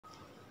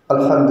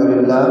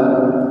আলহামদুলিল্লাহ,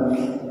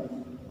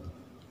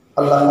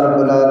 আল্লাহ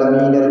রাব্বুল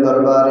আলামিনের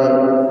দরবারে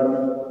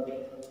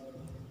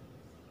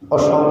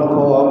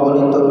অসংখ্য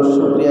অগণিত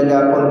শুকরিয়া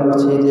জ্ঞাপন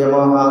করছি যে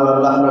মহান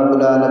আল্লাহ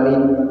রাব্বুল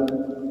আলামিন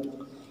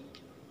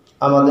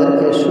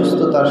আমাদেরকে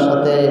সুস্থতার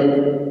সাথে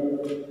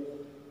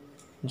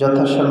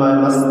যথাসময়ে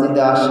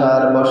মসজিদে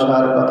আসার,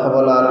 বসার, কথা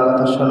বলার,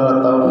 কথা শোনার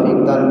তৌফিক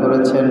দান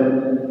করেছেন।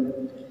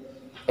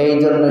 এই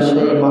জন্য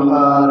সেই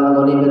মহান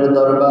মনিবের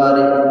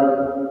দরবারে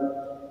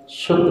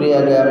শুকরিয়া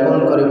জ্ঞাপন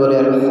করে বলে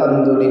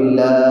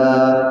আলহামদুলিল্লাহ।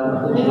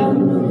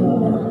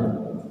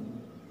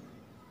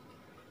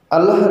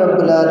 আল্লাহ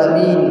রাব্বুল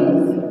আলামিন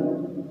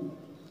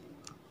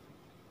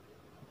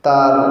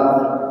তার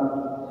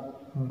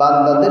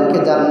বান্দাদেরকে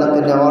জান্নাতে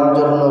নেওয়ার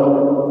জন্য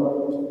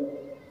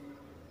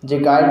যে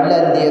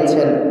গাইডলাইন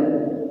দিয়েছেন,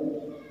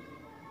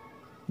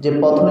 যে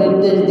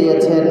পথনির্দেশ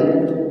দিয়েছেন,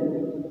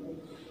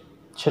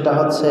 সেটা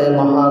হচ্ছে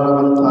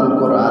মহাগ্রন্থ আল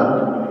কোরআন,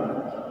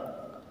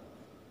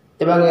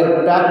 এবং এর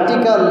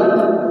প্র্যাকটিক্যাল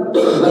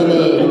যিনি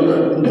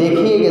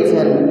দেখিয়ে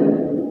গেছেন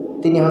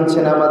তিনি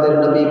হচ্ছেন আমাদের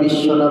নবী,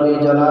 বিশ্ব নবী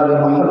জনাবে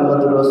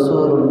মুহাম্মদ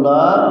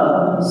রাসূলুল্লাহ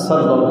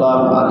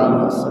সাল্লাল্লাহু আলাইহি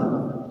ওয়াসাল্লাম।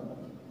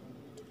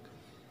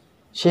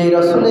 সেই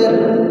রাসূলের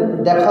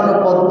দেখানো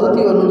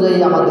পদ্ধতি অনুযায়ী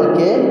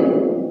আমাদেরকে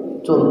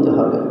চলতে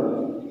হবে।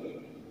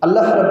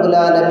 আল্লাহ রাব্বুল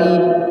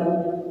আলামিন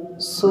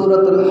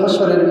সূরাতুল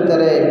হাশরের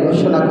ভিতরে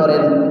ঘোষণা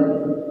করেন,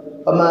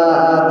 ওমা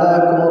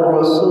আতাকুমুর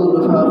রাসূলু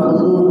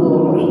ফাখুযুহু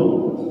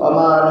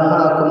ওমা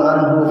নাহাকুম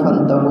আনহু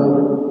ফান্তাহু।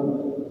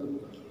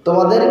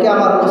 তোমাদেরকে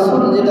আমার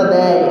রাসূল যেটা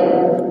দেয়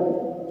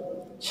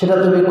সেটা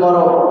তুমি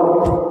করো,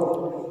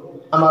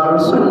 আমার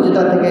রাসূল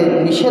যেটা থেকে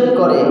নিষেধ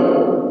করে,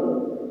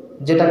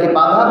 যেটাকে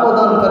বাধা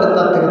প্রদান করে,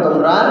 তার থেকে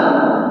তোমরা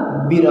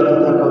বিরত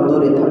থাকো,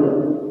 দূরে থাকো।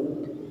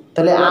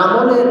 তাহলে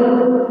আমলের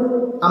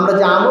আমরা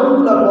যে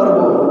আমলগুলো করব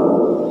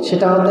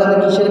সেটা হতে হবে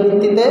কিসের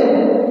ভিত্তিতে?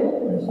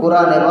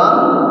 কোরআন এবং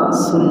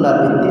সুন্নাহর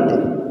ভিত্তিতে।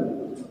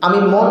 আমি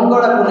মন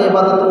গড়া কোনো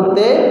ইবাদত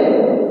করতে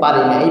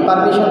পারি না। এই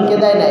পারমিশন কে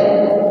দেয় নাই?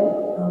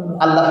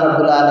 আল্লাহ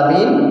রাব্বুল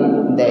আলামিন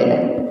দেয়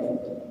নাই।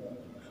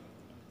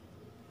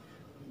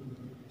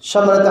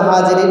 সম্মানিত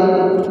হাজিরিন,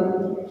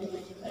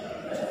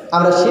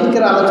 আমরা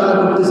শিরকের আলোচনা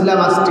করতেছিলাম।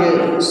 আজকে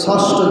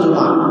ষষ্ঠ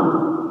জুমা।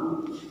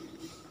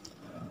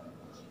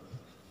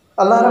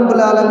 আল্লাহ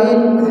রাব্বুল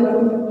আলামিন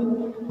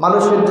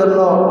মানুষের জন্য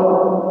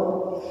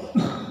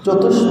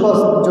চতুষ্পদ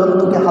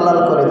জন্তুকে হালাল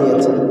করে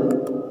দিয়েছেন।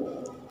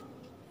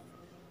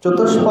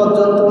 চতুষ্পদ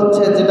জন্তু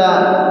হচ্ছে যেটা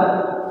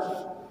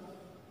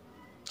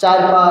চার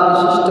পা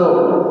বিশিষ্ট,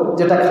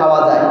 যেটা খাওয়া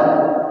যায়,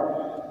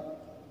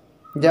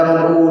 যেমন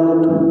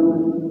উট,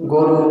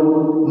 গরু,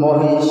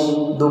 মহিষ,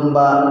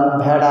 দুম্বা,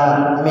 ভেড়া,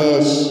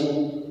 মেষ।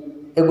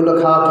 এগুলো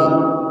খাওয়া কি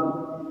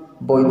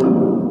বৈধ,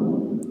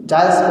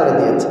 জায়েজ করে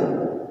দিয়েছে।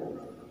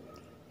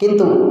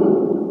 কিন্তু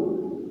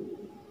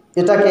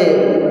এটাকে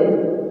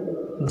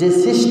যে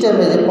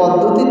সিস্টেমে, যে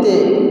পদ্ধতিতে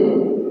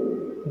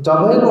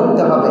জবাই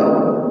করতে হবে,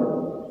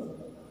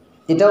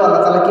 এটাও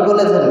আল্লাহ তাআলা কি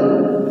বলেছেন?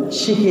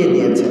 শিখিয়ে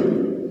দিয়েছেন।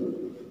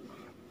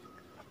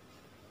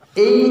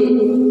 এই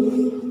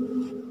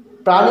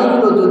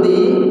প্রাণীগুলো যদি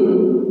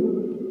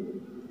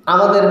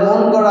আমাদের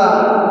মন গড়া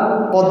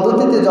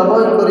পদ্ধতিতে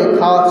জবাই করে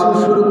খাওয়া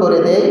শুরু করে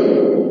দেয়,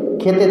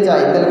 খেতে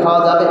চাই, তাহলে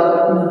খাওয়া যাবে?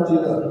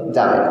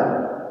 যাবে না।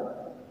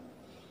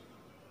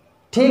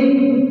 ঠিক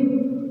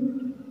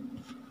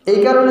এই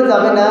কারণে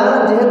যাবে না,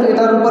 যেহেতু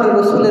এটার উপরে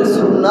রাসূলের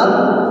সুন্নাত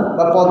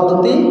বা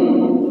পদ্ধতি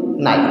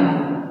নাই।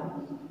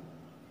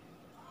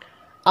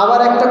 আবার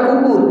একটা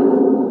কুকুর,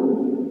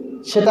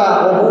 সেটা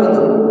অবৈধ,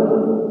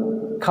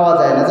 খাওয়া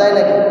যায় না, যায়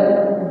নাকি?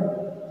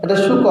 এটা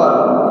শূকর,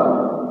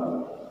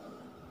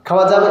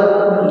 খাওয়া যাবে?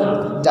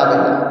 যাবে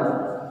না।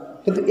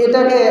 কিন্তু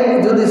এটাকে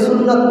যদি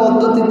সুন্নাত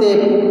পদ্ধতিতে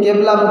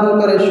কেবলামুখী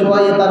করে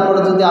শোয়াইয়ে তারপরে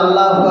যদি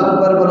আল্লাহু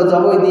আকবার বলে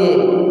জবাই দিয়ে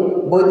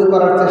বৈধ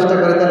করার চেষ্টা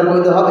করে, তাহলে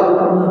বৈধ হবে?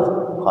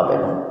 হবে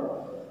না।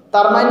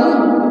 তার মানে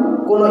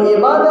কোনো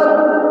ইবাদত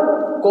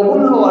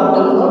কবুল হওয়ার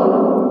জন্য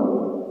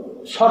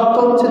শর্ত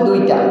হচ্ছে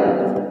দুইটা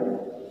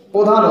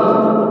প্রধানত।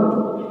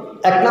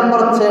 এক নম্বর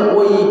হচ্ছে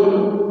ওই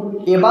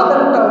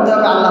ইবাদতটা হতে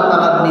হবে আল্লাহ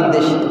তাআলার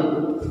নির্দেশিত,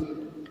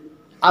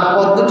 আর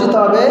পদ্ধতিতে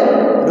হবে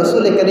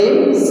রাসূল করিম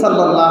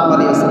সাল্লাল্লাহু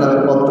আলাইহি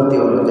ওয়াসাল্লামের পদ্ধতি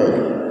অনুযায়ী।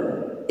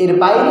 এর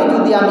বাইরে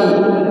যদি আমি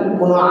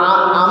কোনো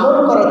আমল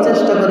করার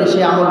চেষ্টা করি,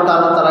 সেই আমলটা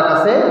আল্লাহ তাআলার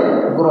কাছে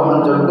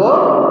গ্রহণযোগ্য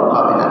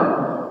হবে না।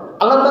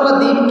 আল্লাহ তাআলা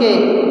দিনকে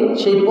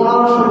সেই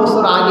 1500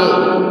 বছর আগে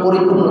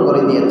পরিপূর্ণ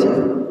করে দিয়েছেন।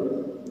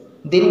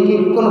 দিন কি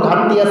কোনো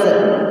ঘাটতি আছে?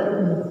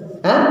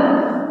 হ্যাঁ,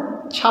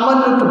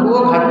 সামান্য একটুকুও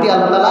ঘাটতি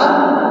আল্লাহ তাআলা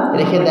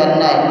রেখে দেন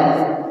নাই।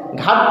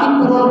 ঘাটতি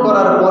পূরণ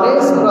করার পরে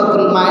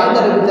সূরাতুল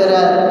মায়েদার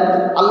ভিতরে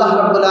আল্লাহ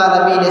রাব্বুল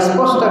আলামিন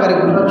স্পষ্ট করে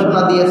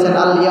ঘোষণা দিয়েছেন,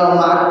 আল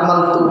ইয়াউমা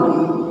আকমালতু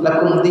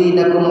লাকুম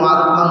দীনাকুম ওয়া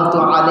আতমামতু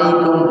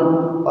আলাইকুম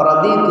ওয়া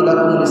রাদিতু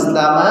লাকুমুল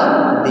ইসলামা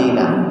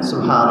দীনা।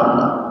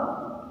 সুবহানাল্লাহ।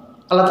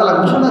 আল্লাহ তাআলা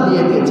ঘোষণা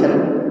দিয়ে দিয়েছেন,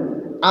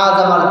 আজ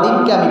আমার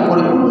দিনকে আমি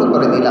পরিপূর্ণ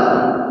করে দিলাম।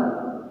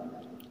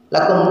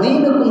 লাকুম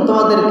দীনুকুম,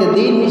 তোমাদেরকে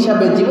দিন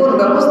হিসাবে, জীবন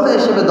ব্যবস্থা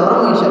হিসেবে,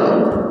 ধর্ম হিসাবে,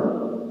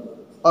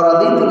 ওয়া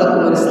রাদিতু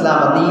লাকুমুল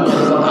ইসলামা দীনা,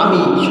 এবং আমি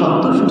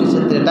সন্তুষ্টি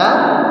ক্ষেত্রে এটা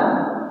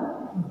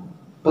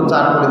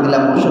প্রচার করে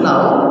দিলাম,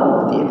 ঘোষণাও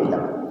দিয়ে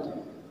দিলাম।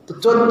 তো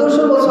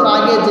 1400 বছর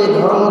আগে যে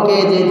ধর্মকে,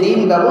 যে দিন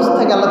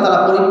ব্যবস্থাকে আল্লাহ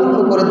তাআলা পরিপূর্ণ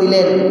করে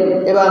দিলেন,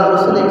 এবং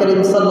রাসূল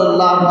করিম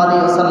সাল্লাল্লাহু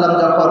আলাইহি ওয়াসাল্লাম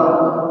যখন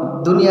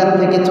দুনিয়ার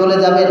থেকে চলে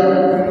যাবেন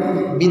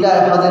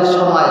বিদায় হজের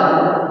সময়,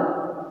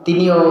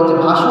 তিনিও যে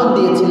ভাষণ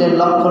দিয়েছিলেন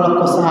লক্ষ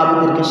লক্ষ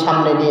সাহাবীদেরকে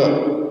সামনে নিয়ে,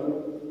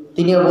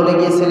 তিনিও বলে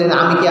গিয়েছিলেন,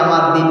 আমি কি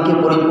আমার দিনকে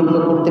পরিপূর্ণ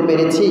করতে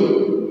পেরেছি?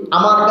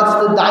 আমার কাছে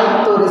যে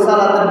দায়িত্ব,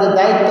 রিসালাতের যে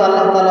দায়িত্ব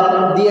আল্লাহ তাআলা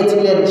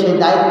দিয়েছিলেন, সেই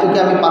দায়িত্বকে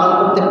আমি পালন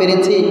করতে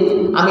পেরেছি?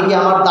 আমি কি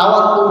আমার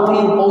দাওয়াত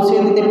পৌঁছে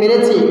দিতে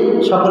পেরেছি?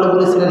 সকলে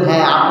বলেছিলেন,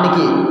 হ্যাঁ, আপনি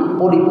কি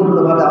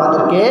পরিপূর্ণভাবে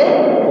আমাদেরকে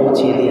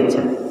পৌঁছিয়ে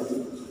দিয়েছেন।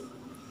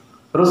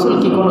 রাসূল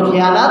কি কোনো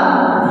খেয়ানাত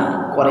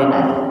করে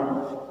নাই?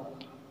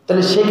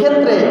 তাহলে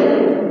সেক্ষেত্রে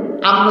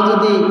আমরা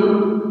যদি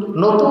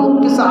নতুন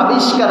কিছু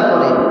আবিষ্কার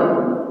করে,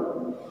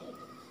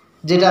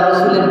 যেটা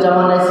রাসূলের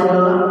জামানায় ছিল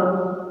না,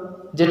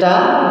 যেটা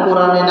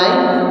কোরআনে নাই,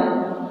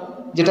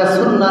 যেটা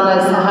সুন্নাহ নাই,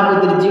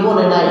 সাহাবীদের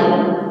জীবনে নাই,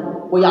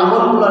 ওই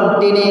আমলগুলো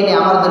টেনে এনে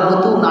আমাদের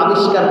নতুন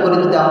আবিষ্কার করে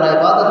যদি আমরা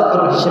ইবাদত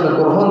কর্ম হিসেবে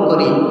গ্রহণ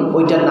করি,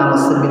 ওইটার নাম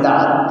হচ্ছে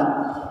বিদআত।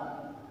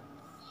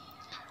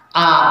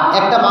 আর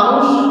একটা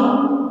মানুষ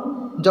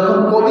যখন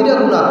কবিরা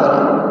গুনাহ করে,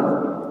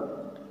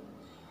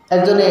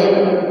 একজনে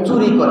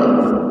চুরি করে,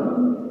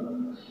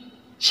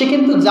 সে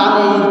কিন্তু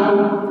জানে এই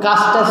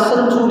কাজটা হচ্ছে,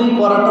 চুরি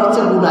করাটা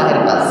হচ্ছে গুনাহের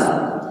কাজ,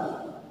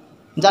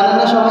 জানে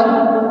না সবাই?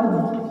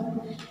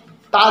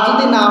 তা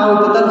যদি না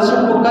হইতো তাহলে সে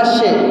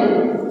প্রকাশ্যে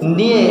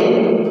নিয়ে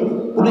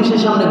পুলিশের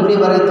সামনে ঘুরে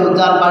বেড়াইত,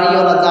 যার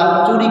বাড়িওয়ালা, যার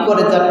চুরি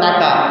করে, যার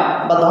টাকা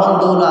বা ধন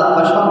দৌলত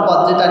বা সম্পদ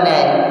যেটা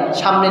নেয়,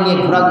 সামনে নিয়ে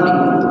ঘোরাঘুরি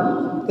করত।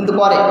 কিন্তু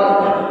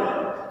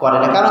করে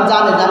না, কারণ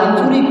জানে যে আমি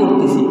চুরি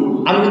করতেছি,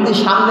 আমি যদি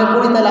সামনে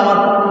করি তাহলে আমার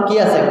কি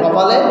আছে,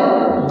 কপালে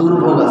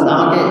দুর্ভোগ আছে,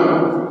 আমাকে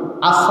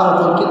আচ্ছা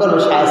মতো কী করবে,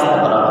 শায়েস্তা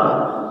করা হবে।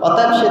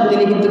 অতএব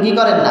তিনি কিন্তু কী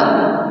করেন না,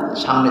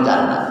 সামনে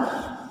যান না।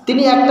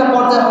 তিনি একটা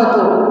পর্যায়ে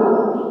হয়তো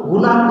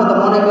গুনাহের কথা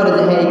মনে করে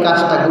যে হ্যাঁ, এই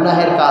কাজটা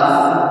গুনাহের কাজ,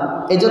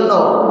 এজন্য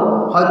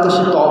হয়তো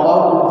সে তওবাও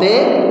করতে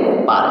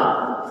পারে,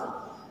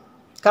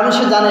 কারণ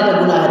সে জানে এটা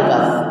গুনাহের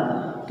কাজ।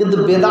 কিন্তু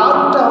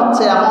বেদাতটা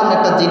হচ্ছে এমন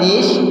একটা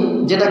জিনিস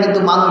যেটা কিন্তু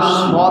মানুষ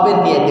সওয়াবের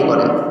নিয়তে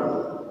করে।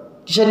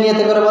 কিসের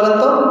নিয়তে করে বলেন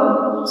তো?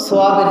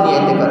 সওয়াবের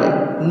নিয়তে করে,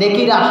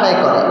 নেকির আশায়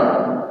করে।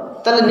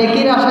 তাহলে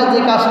নেকির আশায়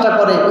যে কাজটা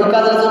করে, ওই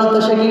কাজের জন্য তো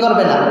সে কী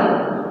করবে না,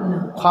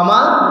 ক্ষমা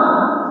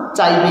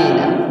চাইবেই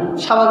না।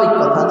 স্বাভাবিক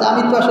কথা যে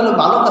আমি তো আসলে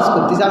ভালো কাজ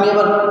করতেছি, আমি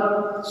এবার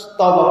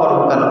তওবা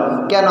করবো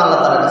কেন আল্লাহ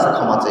তাআলার কাছে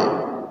ক্ষমা চাই?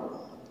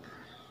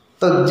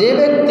 তো যে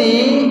ব্যক্তি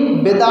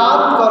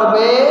বেদাত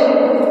করবে,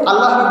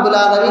 আল্লাহ রাব্বুল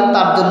আলামিন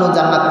তার জন্য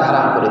জান্নাতকে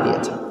হারাম করে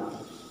দিয়েছে।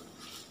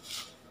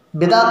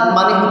 বেদাত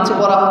মানে হচ্ছে,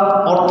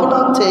 অর্থটা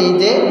হচ্ছে এই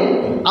যে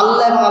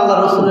আল্লাহ এবং আল্লাহ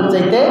রসুলের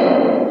চাইতে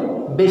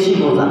বেশি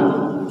বোঝা।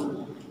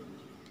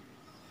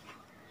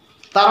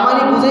 তার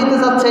মানে বুঝাইতে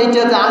চাচ্ছে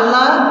এইটা যে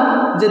আল্লাহ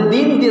যে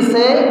দিন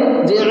দিয়েছে,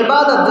 যে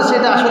ইবাদত দিয়েছে,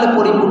 এটা আসলে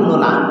পরিপূর্ণ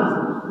না।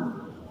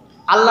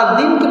 আল্লাহর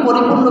দিনকে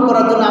পরিপূর্ণ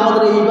করার জন্য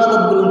আমাদের এই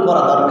ইবাদতগুলো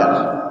করা দরকার।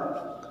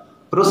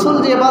 রসুল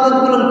যে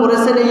ইবাদতগুলো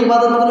করেছেন, এই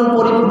ইবাদতগুলো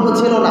পরিপূর্ণ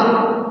ছিল না।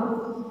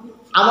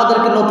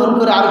 আমাদেরকে নতুন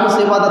করে আর কিছু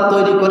ইবাদত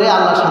তৈরি করে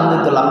আল্লাহ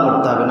সান্নিধ্য লাভ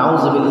করতে হবে।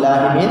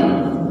 নাউযুবিল্লাহি মিন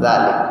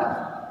যালিক।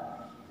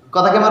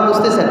 কথা কি আমার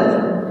বুঝতেছেন?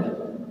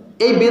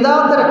 এই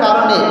বিদআতের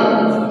কারণে,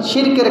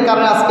 শিরকের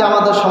কারণে আজকে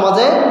আমাদের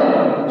সমাজে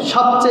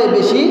সবচেয়ে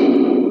বেশি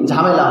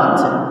ঝামেলা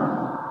হচ্ছে।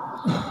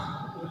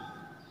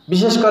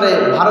 বিশেষ করে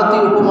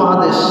ভারতীয়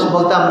উপমহাদেশ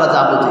বলতে আমরা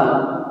যা বুঝি,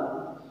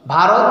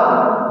 ভারত,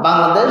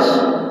 বাংলাদেশ,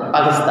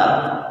 পাকিস্তান,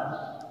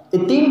 এই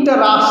তিনটা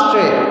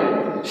রাষ্ট্রে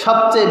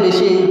সবচেয়ে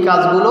বেশি এই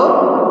কাজগুলো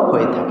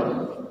হয়ে থাকে।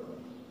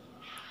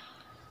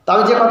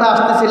 আমি যে কথা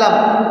আসতেছিলাম,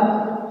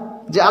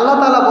 যে আল্লাহ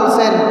তাআলা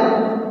বলছেন,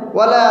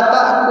 ওয়ালা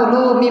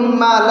তাকুলু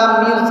মিম্মা লাম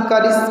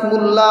ইউযকার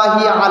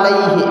ইসমুল্লাহি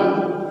আলাইহি,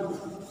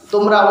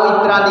 তোমরা ওই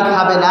প্রাণী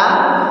খাবে না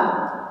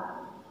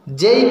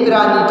যেই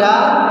প্রাণীটা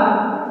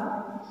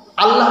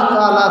আল্লাহ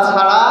তাআলা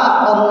ছাড়া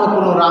অন্য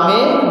কোনো নামে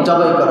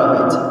জবাই করা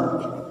হয়েছে।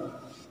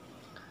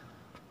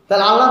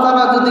 তাহলে আল্লাহ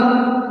তাআলা যদি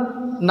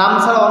নাম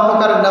ছাড়া অন্য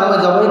কারো নামে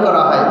জবাই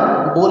করা হয়,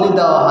 বলি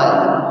দেওয়া হয়,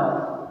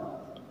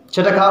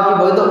 সেটা খাওয়া কি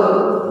বৈধ?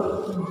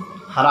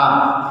 হারাম।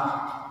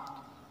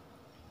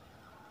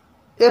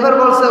 এবার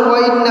বলছে,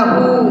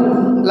 ওয়াইন্নাহু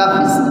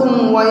লাফিসকুম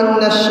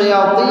ওয়াইন্নাশ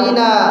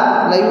শায়াতিনা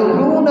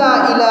লায়ুহুনা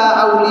ইলা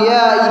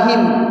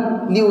আউলিয়াইহিম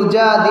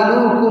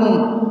লিউজাদিলুকুম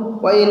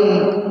ওয়াইন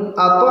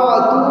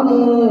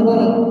আতাতুমুহুম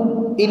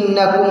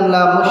ইন্নাকুম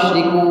লা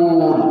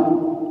মুশরিকুন।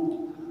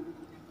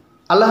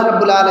 আল্লাহ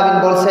রাব্বুল আলামিন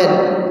বলছেন,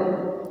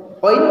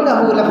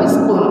 ওয়াইন্নাহু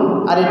লাফিসকুন,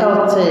 আর এটা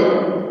হচ্ছে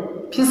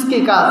ফিসকি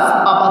কাজ,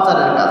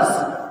 পাপাচারের কাজ।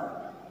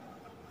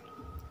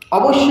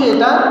 অবশ্যই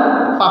এটা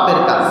পাপের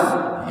কাজ।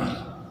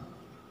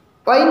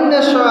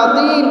 ওয়াইন্নাশ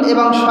শায়াতিন,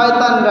 এবং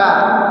শয়তানরা,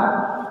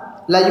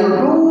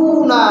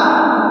 লায়ুহুনা,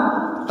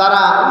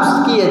 তারা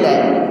উস্কিয়ে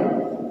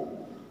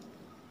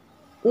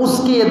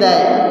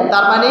দেয়,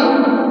 তার মানে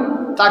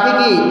তাকে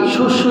কি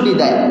সুরসুরি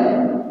দেয়,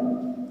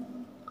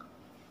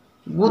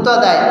 গুতা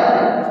দেয়।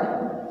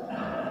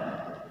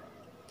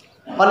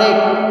 অনেক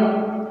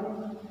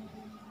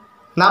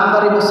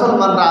নামধারী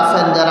মুসলমানরা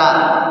আছেন যারা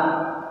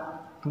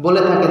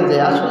বলে থাকেন যে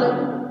আসলে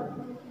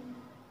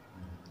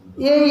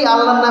এই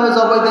আল্লাহর নামে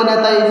জবাই দেয় না,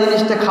 তাই এই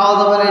জিনিসটা খাওয়া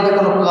যাবে না, এটা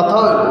কোনো কথা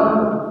হইল?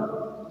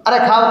 আরে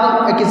খাওয়া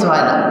কিছু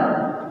হয় না,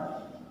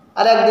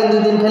 আর একদিন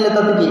দুদিন খেলে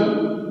তাতে কি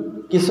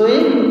কিছুই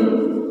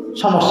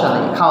সমস্যা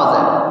নেই, খাওয়া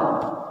যায়।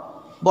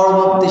 বড়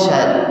মুফতি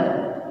সাহেব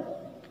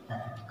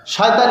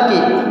শয়তান কি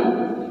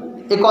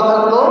এই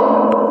কথাগুলো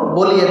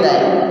বলিয়ে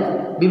দেয়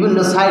বিভিন্ন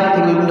সাইড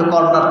থেকে, বিভিন্ন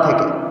কর্নার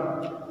থেকে।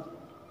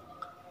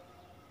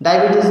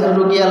 ডায়াবেটিস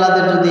রোগী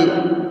আলাদের যদি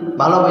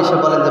ভালোবেসে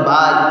বলেন যে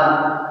ভাই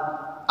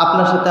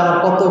আপনার সাথে আমার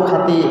কত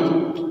খাতির,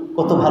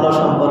 কত ভালো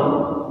সম্পর্ক,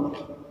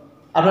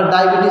 আপনার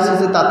ডায়াবেটিস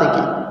হয়েছে তাতে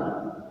কি,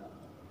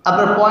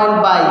 আপনার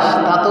 0.22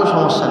 তাতেও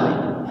সমস্যা নেই,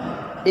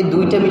 এই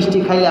 2টা মিষ্টি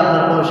খাইলে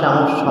আপনার কোনো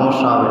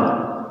সমস্যা হবে না।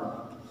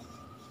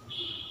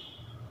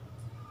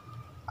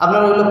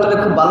 আপনার ওই লোকটাকে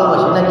খুব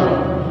ভালোবাসি নাকি?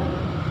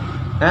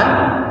 হ্যাঁ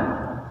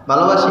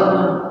ভালোবাসি।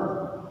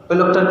 ওই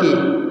লোকটার কি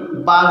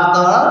বাস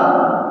দেওয়ার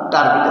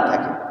টার্গেটে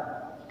থাকে।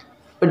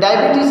 ওই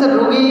ডায়াবেটিসের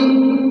রোগী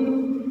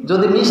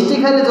যদি মিষ্টি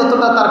খাইলে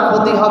যতটা তার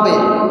ক্ষতি হবে,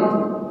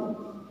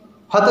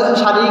 হয়তো সে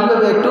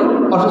শারীরিকভাবে একটু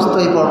অসুস্থ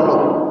হয়ে পড়ল,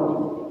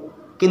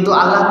 কিন্তু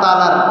আল্লাহ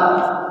তাআলার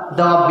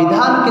দেওয়া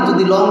বিধানকে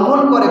যদি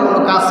লঙ্ঘন করে কোনো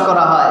কাজ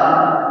করা হয়,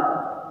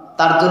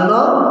 তার জন্য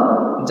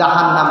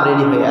জাহান্নাম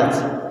রেডি হয়ে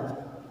আছে।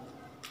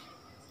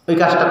 ওই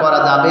কাজটা করা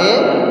যাবে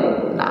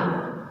না।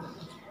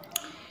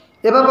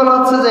 এবার বলা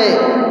হচ্ছে যে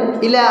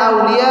ইলা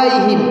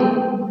আউলিয়াইহিম,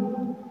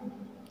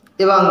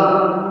 এবং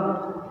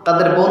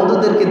তাদের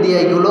বন্ধুদেরকে দিয়ে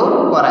এগুলো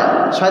করায়।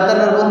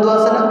 শয়তানের বন্ধু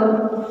আছে না?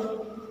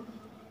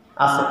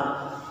 আছে।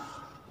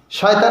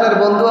 শয়তানের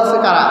বন্ধু আছে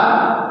কারা?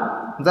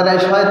 যারা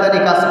এই শয়তানি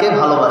কাজকে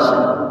ভালোবাসে,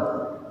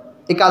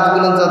 এই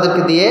কাজগুলো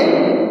যাদেরকে দিয়ে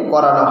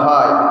করানো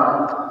হয়।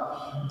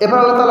 এবার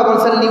আল্লাহ তাআলা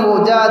বলছেন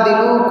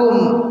লিউজাদিলুকুম,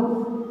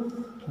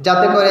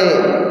 যাতে করে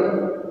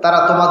তারা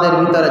তোমাদের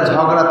ভিতরে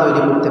ঝগড়া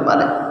তৈরি করতে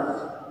পারে।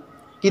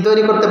 কি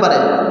তৈরি করতে পারে?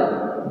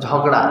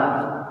 ঝগড়া।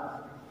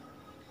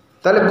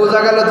 তাহলে বোঝা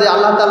গেল যে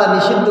আল্লাহ তাআলা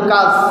নিষিদ্ধ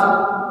কাজ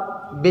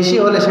বেশি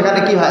হলে সেখানে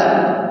কি হয়?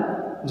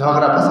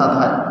 ঝগড়া ফাসাদ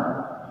হয়।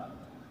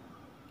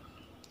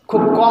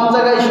 খুব কম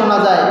জায়গায় শোনা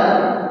যায়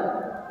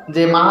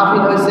যে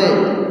মাহফিল হয়েছে,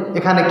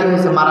 এখানে কি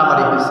হয়েছে?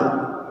 মারামারি হয়েছে।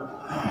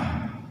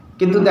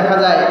 কিন্তু দেখা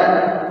যায়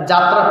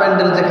যাত্রা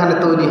প্যান্ডেল যেখানে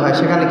তৈরি হয়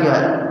সেখানে কি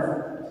হয়?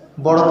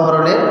 বড়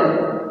ধরনের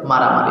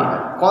মারামারি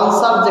হয়।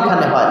 কনসার্ট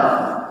যেখানে হয়,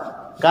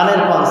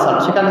 গানের কনসার্ট,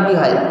 সেখানে কি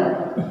হয়?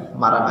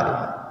 মারামারি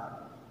হয়।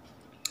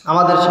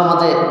 আমাদের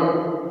সমাজে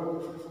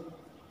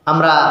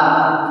আমরা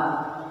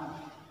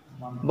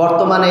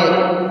বর্তমানে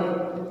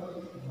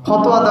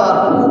ফতোয়া দেওয়ার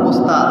খুব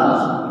উস্তাদ।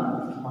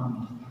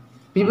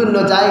 বিভিন্ন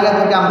জায়গা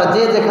থেকে আমরা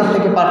যে যেখান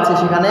থেকে পারছি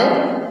সেখানে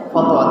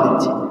ফতোয়া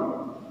দিচ্ছি।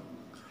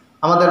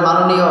 আমাদের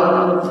মাননীয়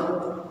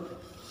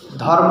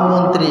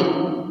ধর্মমন্ত্রী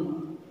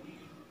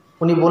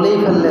উনি বলেই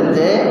ফেললেন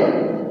যে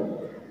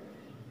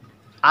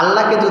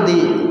আল্লাহকে যদি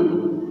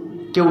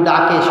কেউ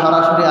ডাকে,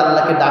 সরাসরি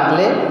আল্লাহকে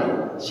ডাকলে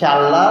সে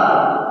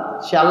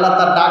আল্লাহ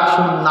তার ডাক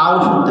নাও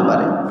শুনতে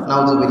পারে।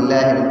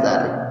 নাউজুবিল্লাহি মিন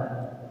যালিক।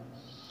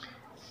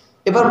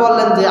 এবার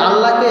বললেন যে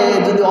আল্লাহকে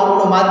যদি অন্য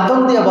মাধ্যম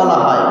দিয়ে বলা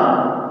হয়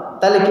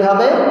তাহলে কি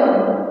হবে?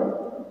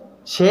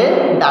 সে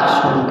ডাক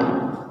শুনবে।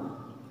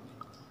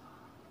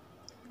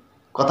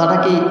 কথাটা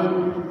কি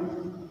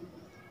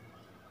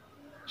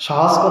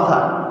সহজ কথা?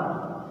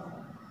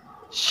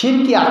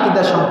 শিরকি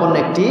আকীদা সম্পন্ন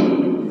একটি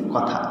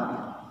কথা।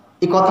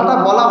 এই কথাটা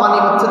বলা মানে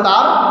হচ্ছে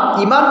তার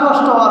ঈমান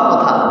নষ্ট হওয়ার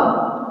কথা।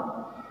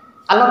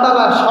 আল্লাহ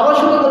তাআলা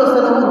সরাসরি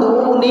বলেছেন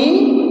উদউনি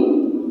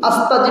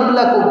আস্তাজিব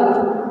লাকুম,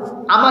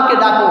 আমাকে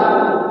ডাকো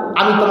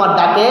আমি তোমার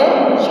ডাকে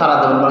সাড়া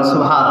দেব। বলে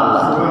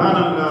সুবহানাল্লাহ।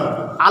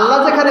 আল্লাহ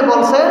যেখানে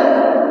বলছেন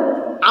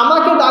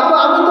আমাকে ডাকো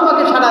আমি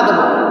তোমাকে সাড়া দেব,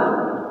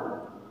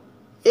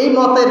 এই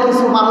মতের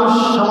কিছু মানুষ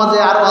সমাজে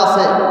আরো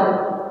আছে,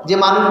 যে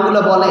মানুষগুলো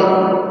বলে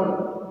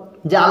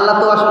যে আল্লাহ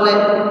তো আসলে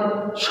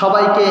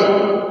সবাইকে,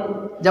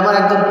 যেমন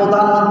একজন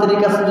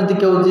প্রধানমন্ত্রীর কাছে যদি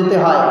কেউ যেতে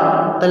হয়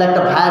তাহলে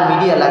একটা ভায়া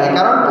মিডিয়া লাগে,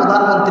 কারণ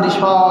প্রধানমন্ত্রী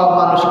সব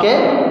মানুষকে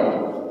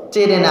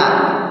চেনে না,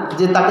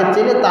 যে তাকে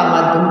চেনে তার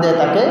মাধ্যম দিয়ে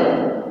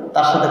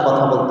তার সাথে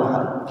কথা বলতে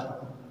হয়।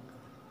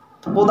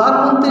 তো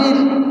প্রধানমন্ত্রীর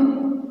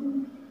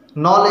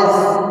নলেজ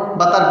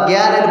বা তার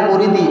জ্ঞানের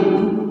পরিধি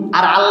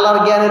আর আল্লাহর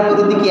জ্ঞানের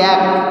পরিধি কি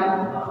এক?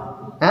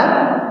 হ্যাঁ,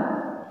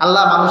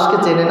 আল্লাহ মানুষকে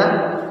চেনে না,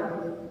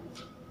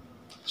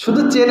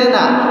 শুধু চেনে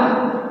না,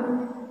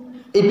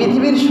 এই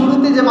পৃথিবীর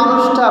শুরুতে যে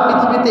মানুষটা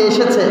পৃথিবীতে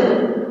এসেছে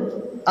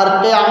আর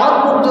কিয়ামত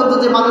পর্যন্ত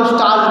যে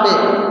মানুষটা আসবে,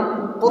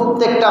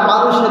 প্রত্যেকটা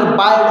মানুষের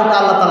বায়োডাটা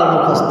আল্লাহ তাআলার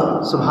মুখস্থ।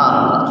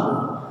 সুবহানাল্লাহ।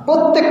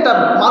 প্রত্যেকটা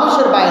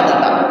মানুষের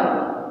বায়োডাটা,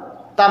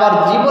 তার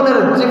জীবনের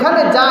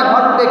যেখানে যা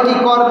ঘটবে, কি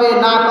করবে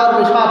না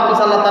করবে, সব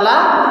কিছু আল্লাহ তাআলা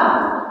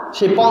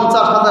সেই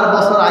 50,000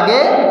 বছর আগে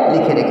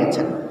লিখে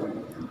রেখেছেন।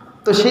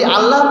 তো সেই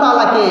আল্লাহ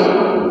তাআলাকে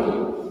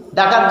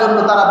ডাকার জন্য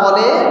তারা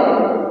বলে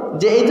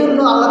যে এই জন্য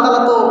আল্লাহ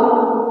তাআলা তো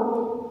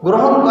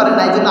গ্রহণ করে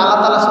না, এই জন্য আল্লাহ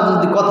তাআলার সাথে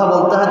যদি কথা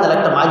বলতে হয় তাহলে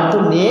একটা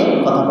মাধ্যম নিয়ে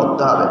কথা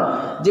বলতে হবে,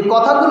 যে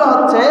কথাগুলো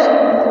হচ্ছে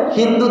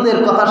হিন্দুদের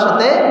কথার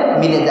সাথে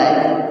মিলে যায়।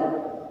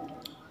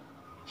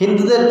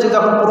 হিন্দুদের যে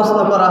যখন প্রশ্ন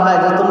করা হয়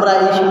যে তোমরা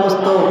এই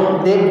সমস্ত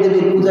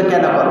দেবদেবীর পূজা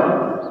কেন করো,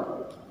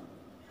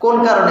 কোন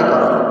কারণে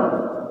করো?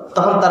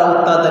 তখন তারা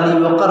উত্তাদানি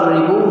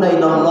ওয়াকাররিবুনা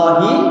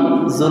ইলাল্লাহি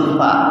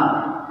যুলফা,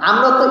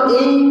 আমরা তো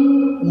এই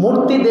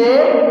মূর্তিদের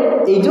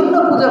এই জন্য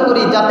পূজা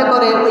করি যাতে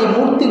করে ওই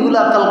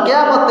মূর্তিগুলা কাল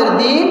কিয়ামতের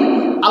দিন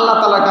আল্লাহ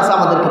তাআলার কাছে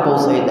আমাদেরকে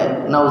পৌঁছে দেয়।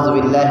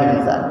 নাউযুবিল্লাহি মিন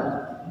যালিক।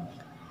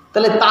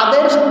 তাহলে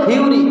তাদের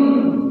থিওরি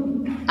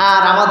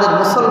আর আমাদের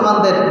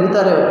মুসলমানদের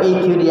ভিতরে এই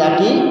থিওরি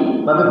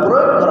একইভাবে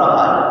প্রয়োগ করা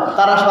হয়।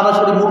 তারা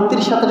সরাসরি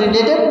মূর্তির সাথে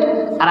রিলেটেড,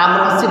 আর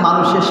আমরা হচ্ছি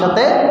মানুষের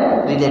সাথে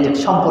রিলেটেড,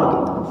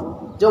 সম্পর্কিত।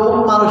 যে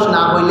অমুক মানুষ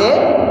না হইলে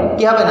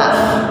কি হবে না,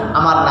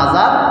 আমার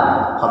নাজাত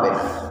হবে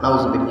না।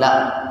 নাউযুবিল্লাহ।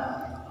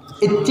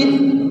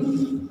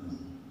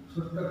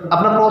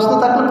 আপনার প্রশ্ন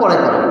থাকলে পরে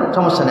করেন,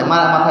 সমস্যা নেই,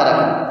 মাথায়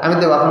রাখেন, আমি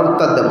দেবো, আপনার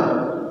উত্তর দেব।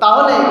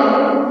 তাহলে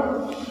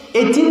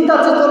এই চিন্তা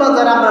চেতনা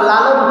যারা আমরা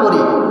লালন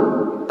করি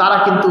তারা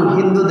কিন্তু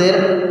হিন্দুদের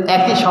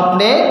একই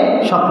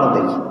স্বপ্ন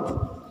দেখি।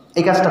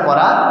 এই কাজটা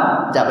করা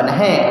যাবে না।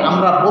 হ্যাঁ,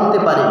 আমরা বলতে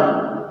পারি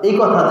এই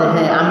কথা যে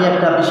হ্যাঁ আমি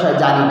একটা বিষয়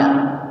জানি না,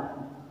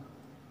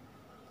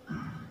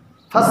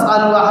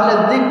 ফাসআলু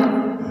আহলায যিকর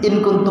ইন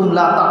কুনতুম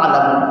লা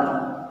তা'লামুন।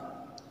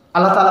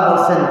 আল্লাহ তাআলা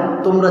বলছেন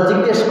তোমরা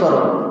জিজ্ঞেস করো,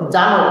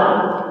 জানো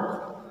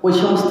ওই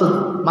সমস্ত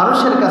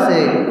মানুষের কাছে,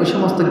 ওই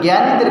সমস্ত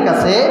জ্ঞানীদের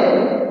কাছে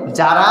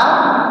যারা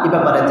এ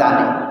ব্যাপারে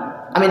জানে।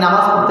 আমি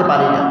নামাজ পড়তে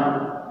পারি না,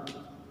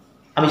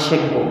 আমি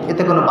শিখবো,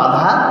 এতে কোনো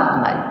বাধা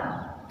নাই।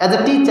 অ্যাজ এ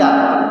টিচার,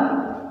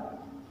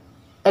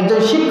 একজন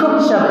শিক্ষক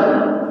হিসাবে,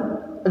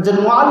 একজন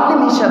মুআল্লিম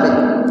হিসাবে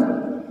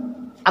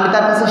আমি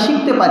তার কাছে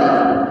শিখতে পারি।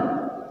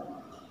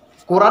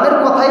 কোরআনের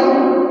কথাই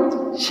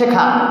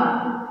শেখা,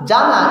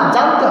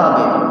 জানতে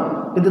হবে,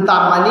 কিন্তু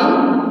তার মানে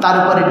তার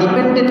উপরে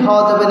ডিপেন্ডেন্ট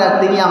হওয়া যাবে না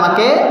তিনি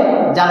আমাকে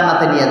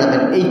জান্নাতে নিয়ে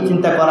যাবেন, এই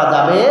চিন্তা করা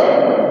যাবে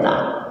না।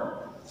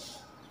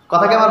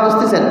 কথা কি আমার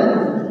বুঝতেছেন?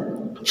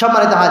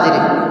 সম্মানিত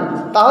হাজিরিন,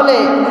 তাহলে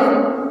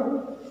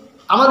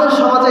আমাদের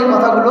সমাজে এই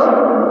কথাগুলো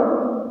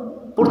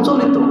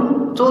প্রচলিত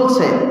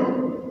চলছে।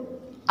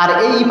 আর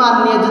এই ঈমান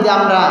নিয়ে যদি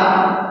আমরা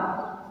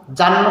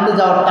জান্নাতে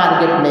যাওয়ার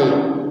টার্গেট নেই,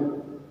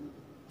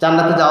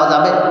 জান্নাতে যাওয়া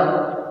যাবে?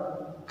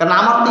 কারণ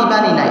আমার তো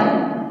ঈমানই নাই।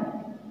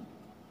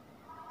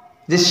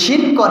 যে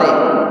শিরক করে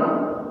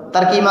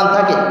তার কি ঈমান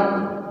থাকে?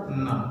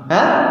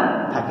 হ্যাঁ,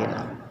 থাকে না,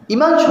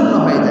 ঈমান শূন্য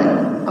হয়ে যায়।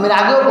 আমি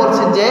আগেও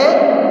বলছি যে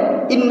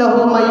ইন্নাহু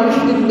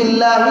মাইয়ুশরিক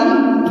বিল্লাহি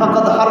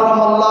ফাকাদ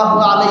হারামাল্লাহু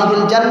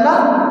আলাইহিল জান্নাহ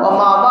ওয়া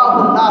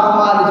মা'ওয়াহুন নার ওয়া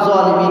মা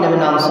লিয-যালিমিন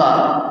মিন আনসার।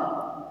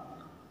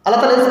 আল্লাহ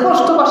তাআলা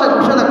স্পষ্ট ভাষায়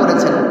ঘোষণা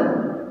করেছেন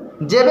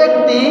যে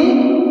ব্যক্তি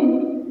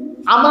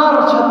আমার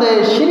সাথে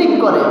শিরিক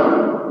করে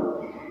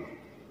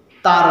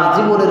তার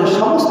জীবনের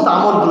সমস্ত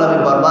আমলগুলো আমি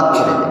বরবাদ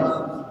করে দেব।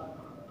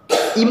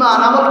 ঈমান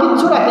আমল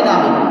কিচ্ছু রাখি না,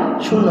 আমি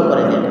শূন্য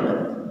করে দিয়ে দেব।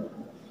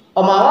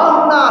 ওয়া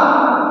মা'ওয়াহুন নার,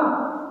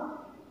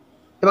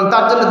 এবং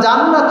তার জন্য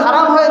জান্নাত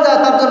হারাম হয়ে যায়,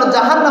 তার জন্য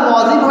জাহান্নাম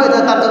ওয়াজিব হয়ে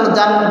যায়, তার জন্য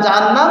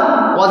জাহান্নাম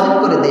ওয়াজিব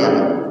করে দেয়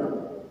আমি।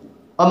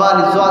 ওয়া মা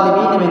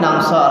লিয-যালিমিন মিন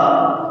আনসার,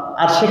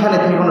 আর সেখানে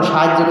থেকে কোনো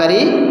সাহায্যকারী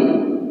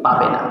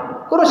পাবে না,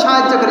 কোনো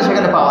সাহায্যকারী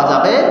সেখানে পাওয়া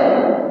যাবে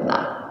না।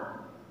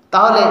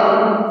 তাহলে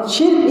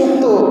শিরক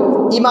মুক্ত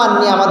ঈমান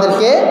নিয়ে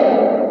আমাদেরকে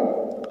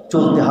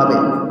চলতে হবে।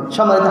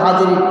 সম্মানিত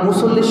হাজির,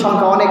 মুসল্লির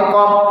সংখ্যা অনেক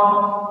কম,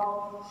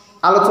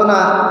 আলোচনা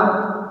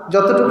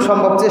যতটুকু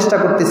সম্ভব চেষ্টা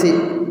করতেছি।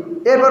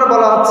 এরপরে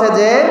বলা হচ্ছে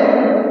যে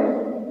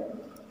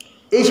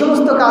এই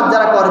সমস্ত কাজ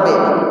যারা করবে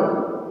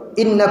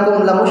ইন্নাকুম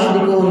লা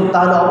মুশরিকুন,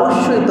 তাহলে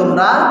অবশ্যই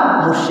তোমরা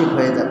মুশরিক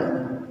হয়ে যাবে।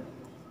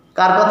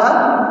 কার কথা?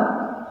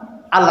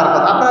 আল্লাহর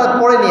কথা। আপনারা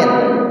পড়ে নিন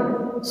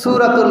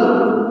সূরাতুল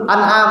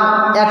আনআম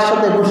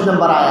 123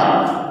 নম্বর আয়াত,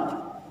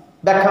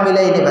 ব্যাখ্যা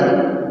মিলাই নেবেন।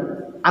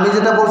 আমি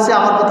যেটা বলছি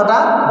আমার কথাটা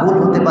ভুল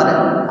হতে পারে,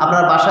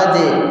 আপনার বাসায়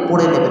যে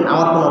পড়ে নেবেন,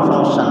 আমার কোনো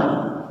সমস্যা নেই।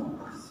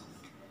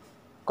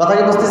 কথা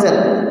কি বুঝতেছেন?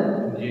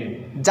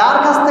 যার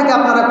কাছ থেকে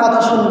আপনারা কথা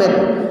শুনবেন,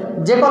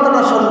 যে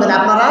কথাটা শুনবেন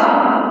আপনারা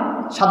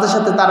সাথে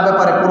সাথে তার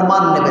ব্যাপারে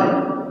প্রমাণ নেবেন।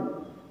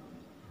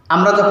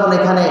 আমরা যখন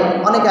এখানে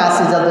অনেকে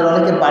আছি যাদের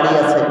অনেকের বাড়ি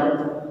আছে,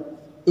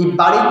 এই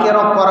বাড়ি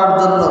কেরক করার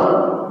জন্য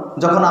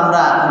যখন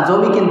আমরা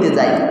জমি কিনতে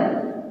যাই,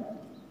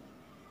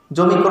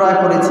 জমি ক্রয়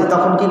করেছি,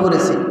 তখন কি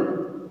করেছি?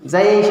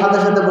 যাই সাথে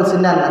সাথে বলছি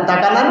নেন,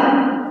 টাকা নেন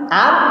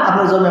আর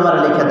আপনার জমি আমার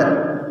লিখে দেন,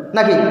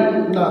 নাকি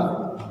না?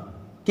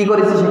 কি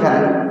করেছি সেখানে?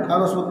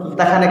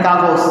 সেখানে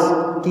কাগজ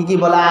কি কি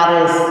বলে,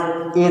 RS,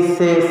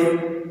 SS,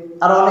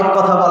 আর অনেক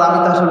কথা বলে, আমি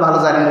তো আসলে ভালো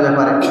জানি না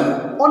ব্যাপারে।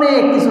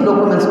 অনেক কিছু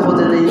ডকুমেন্টস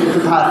খোঁজে যে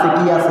কোথা আছে,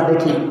 কি আছে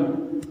দেখি,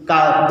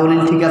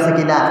 দলিল ঠিক আছে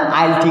কিনা,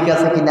 আইল ঠিক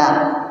আছে কিনা,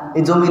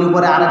 এই জমির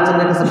উপরে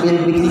আরেকজনের কাছে বেল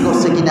বিক্রি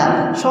করছে কিনা,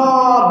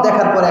 সব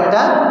দেখার পরে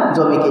একটা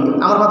জমি কিনি।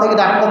 আমার কথা কি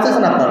রাগ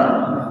করতেছেন আপনারা?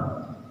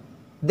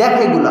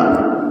 দেখে এগুলা,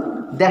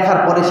 দেখার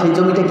পরে সেই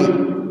জমিটা কি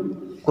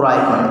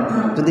ক্রয় করে।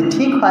 যদি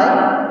ঠিক হয়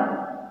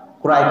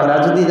ক্রয় করে,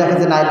 আর যদি দেখে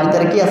যে না এর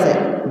ভিতরে কি আছে,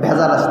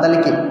 ভেজাল আছে, তাহলে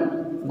কি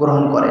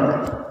গ্রহণ করে না।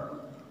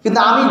 কিন্তু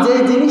আমি যে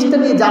জিনিসটা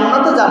নিয়ে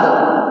জান্নাতে যাব,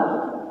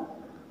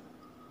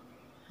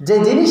 যে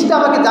জিনিসটা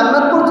আমাকে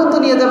জান্নাত পর্যন্ত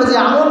নিয়ে যাবে, যে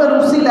আমলের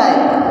উসিলায়,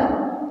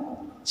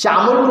 সে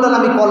আমলগুলো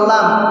আমি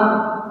করলাম,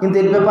 কিন্তু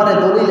এর ব্যাপারে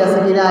দলিল আছে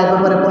কিনা, এর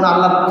ব্যাপারে কোনো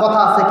আল্লাহর কথা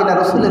আছে কিনা,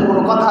 রসুলের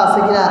কোনো কথা আছে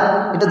কিনা,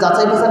 এটা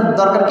যাচাই বাছাই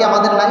দরকার কি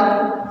আমাদের নাই?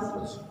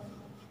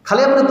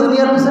 খালি আমরা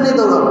দুনিয়ার পিছনেই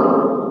দৌড়াবো।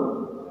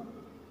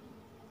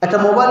 একটা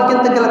মোবাইল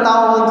কিনতে গেলে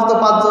তাও অন্তত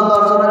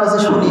 5-10 জনের কাছে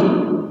শুনি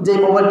যে এই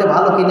মোবাইলটা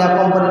ভালো কিনা,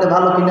 কোম্পানিটা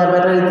ভালো কিনা,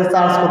 ব্যাটারিতে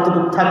চার্জ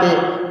কতটুকু থাকে,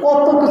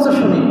 কত কিছু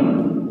শুনি।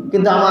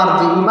 কিন্তু আমার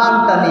যে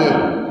ইমানটা নিয়ে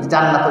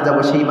জান্নাতে যাব,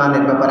 সেই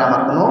ইমানের ব্যাপারে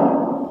আমার কোনো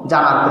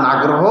জানার কোনো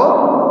আগ্রহ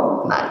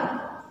নাই।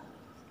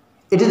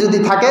 এটি যদি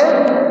থাকে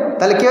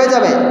তাহলে কী হয়ে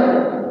যাবে?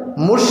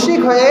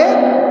 মুশরিক হয়ে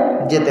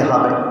যেতে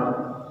হবে।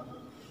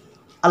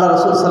 আল্লাহ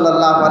রাসূল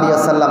সাল্লাল্লাহু আলাইহি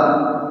ওয়াসাল্লাম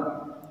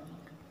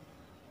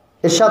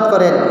ইরশাদ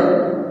করেন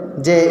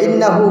যে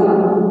ইন্নাহু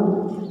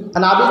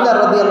আন আবি যর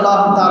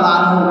রাদিয়াল্লাহু তাআলা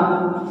আনহু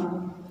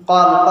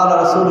قال قال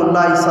رسول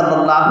الله صلى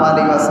الله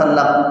عليه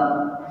وسلم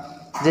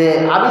যে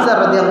আবি যর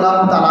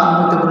রাদিয়াল্লাহু তাআলা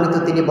আনহু থেকে বর্ণিত,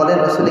 তিনি বলেন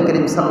রাসূল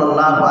করিম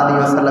সাল্লাল্লাহু আলাইহি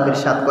ওয়াসাল্লাম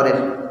ইরশাদ করেন,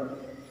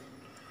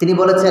 তিনি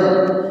বলেছেন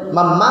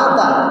মান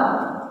মাতা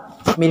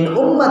মিন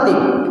উম্মতি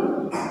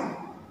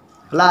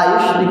লা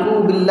ইউশরিকু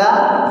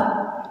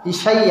বিল্লাহি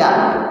শাইয়া,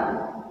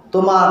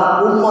 তোমার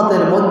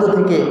উম্মতের মধ্য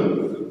থেকে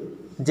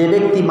যে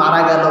ব্যক্তি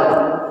মারা গেল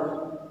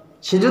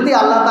সে যদি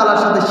আল্লাহ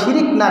তাআলার সাথে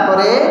শিরিক না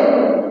করে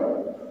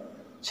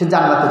সে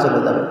জান্নাতে চলে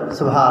যাবে।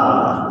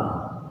 সুবহানাল্লাহ।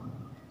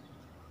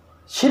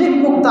 শিরিক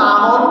মুক্ত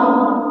আমল,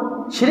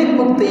 শিরিক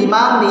মুক্ত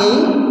ঈমান নিয়েই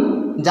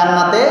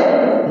জান্নাতে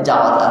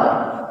যাওয়া যাবে।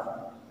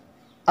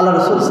 আল্লাহ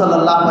রাসূল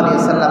সাল্লাল্লাহু আলাইহি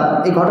ওয়াসাল্লাম,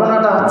 এই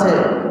ঘটনাটা হচ্ছে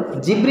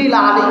জিবরিল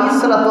আলাইহিস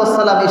সালাতু ওয়াস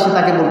সালাম এসে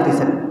তাকে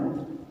বলতেছেন।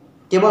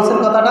 কে বলছেন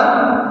কথাটা?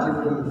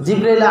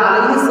 জিবরিল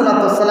আলাইহিস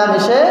সালাতু ওয়াস সালাম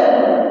এসে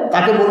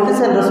তাকে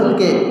বলতেছেন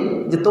রাসূলকে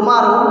যে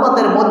তোমার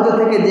উম্মতের মধ্য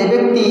থেকে যে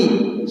ব্যক্তি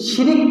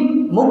শিরিক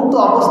মুক্ত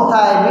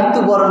অবস্থায়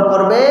মৃত্যুবরণ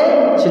করবে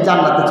সে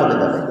জান্নাতে চলে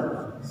যাবে।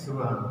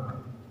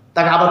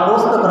 তাকে আবার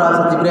প্রশ্ন করা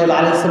হয়েছে জিবরাইল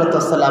আলাইহিস সালাতু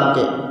ওয়াস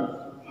সালামকে,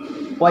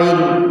 ওয়াইন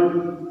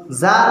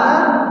জানা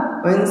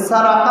ওয়াইন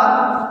সারাকা,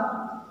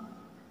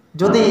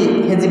 যদি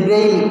হে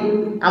জিবরাইল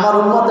আমার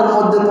উম্মতের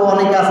মধ্যে তো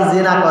অনেকে আছে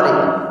জিনা করে,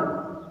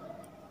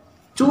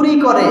 চুরি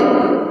করে,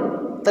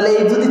 তাহলে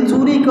এই যদি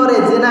চুরি করে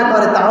জিনা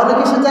করে তাহলে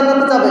কি সে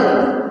জান্নাতে যাবে?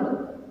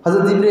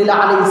 হযরত জিবরাইল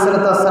আলাইহিস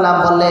সালাতু ওয়াস সালাম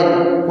বললেন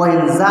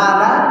ওয়াইন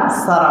জানা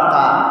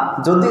সারাকা,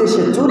 যদিও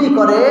সে চুরি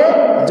করে,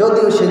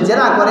 যদিও সে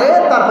জিনা করে,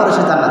 তারপরে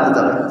সে জান্নাতে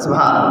যাবে।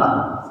 সুবহানাল্লাহ।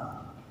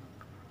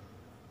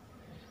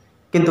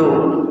 কিন্তু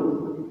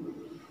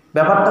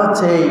ব্যাপারটা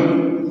হচ্ছে এই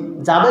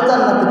যাবে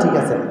জান্নাতে ঠিক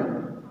আছে,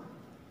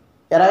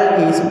 এর আগে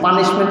কি কিছু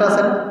পানিশমেন্ট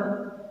আছে,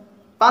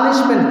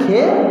 পানিশমেন্ট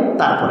খেয়ে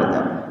তারপরে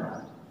যাবে।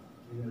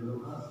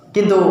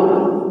 কিন্তু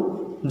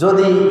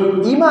যদি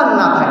ঈমান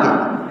না থাকে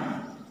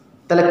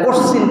তাহলে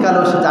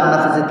কোশ্চিনকালেও সে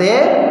জান্নাতে যেতে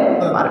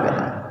পারবে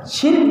না।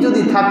 শিরক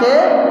যদি থাকে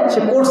সে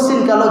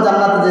কোশ্চিনকালেও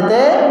জান্নাতে যেতে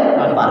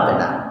পারবে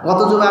না। গত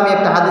যুগে আমি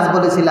একটা হাদিস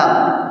বলেছিলাম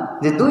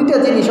যে দুইটা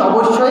জিনিস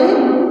অবশ্যই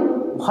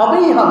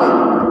হবেই হবে,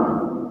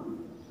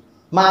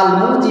 মাল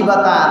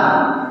মুজিবাতান,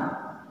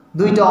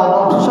 দুইটা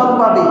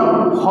অবশ্যম্ভাবী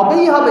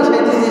হবেই হবে।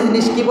 সেই দুই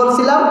জিনিস কি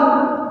বলছিলাম?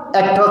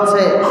 একটা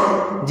হচ্ছে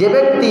যে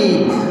ব্যক্তি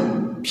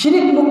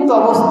শিরিক মুক্ত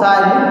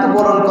অবস্থায়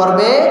মৃত্যুবরণ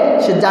করবে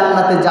সে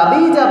জান্নাতে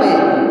যাবেই যাবে,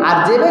 আর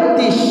যে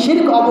ব্যক্তি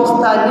শিরক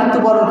অবস্থায়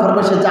মৃত্যুবরণ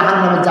করবে সে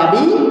জাহান্নামে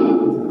যাবেই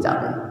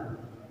যাবে।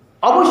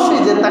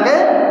 অবশ্যই যে তাকে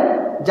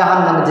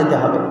জাহান্নামে যেতে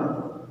হবে।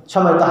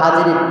 সম্মানিত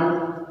হাজিরিন,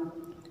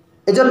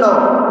 এজন্য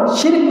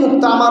শিরক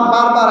মুক্ত, আমার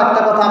বারবার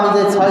একটা কথা আমি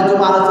যে 6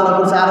 জুমা আলোচনা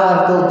করছি, আরও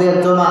হয়তো 1.5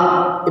 জুমা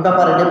এ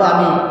ব্যাপারে নেব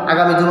আমি।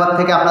 আগামী জুমার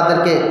থেকে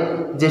আপনাদেরকে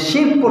যে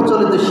শিরক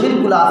প্রচলিত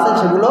শিরকগুলো আছে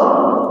সেগুলো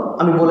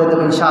আমি বলে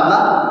দেবো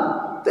ইনশাআল্লাহ।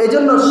 তো এই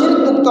জন্য শিরক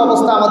মুক্ত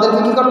অবস্থা আমাদেরকে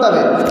কী করতে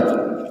হবে?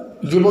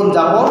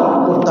 জীবনযাপন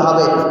করতে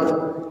হবে।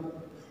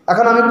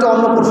 এখন আমি একটু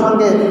অন্য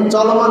প্রসঙ্গে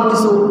চলমান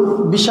কিছু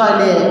বিষয়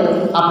নিয়ে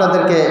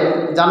আপনাদেরকে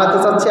জানাতে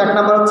চাচ্ছি। 1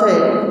 নম্বর হচ্ছে,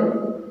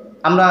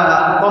 আমরা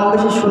কম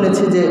বেশি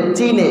শুনেছি যে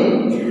চীনে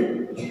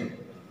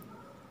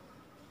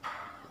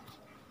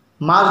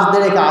মাস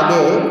 1.5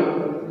 আগে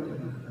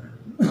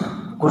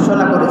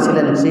ঘোষণা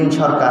করেছিলেন চীন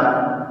সরকার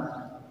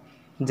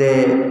যে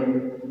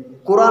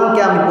কোরআনকে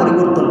আমি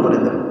পরিবর্তন করে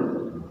দেব।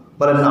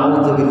 বলেন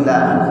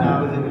নাউযুবিল্লাহ।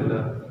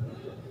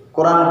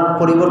 কোরআন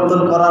পরিবর্তন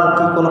করার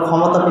কি কোনো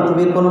ক্ষমতা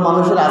পৃথিবীর কোনো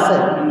মানুষের আছে?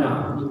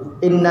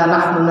 ইন্না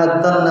নাহনু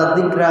নাযালনা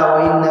যিকরা ওয়া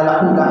ইন্না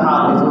লাহু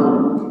লাহাফিজুন।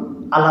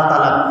 আল্লাহ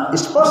তাআলা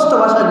স্পষ্ট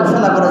ভাষায়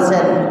ঘোষণা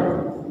করেছেন,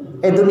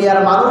 এই দুনিয়ার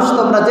মানুষ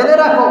তোমরা জেনে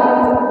রাখো,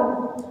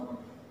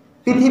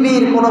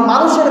 পৃথিবীর কোনো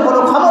মানুষের কোনো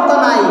ক্ষমতা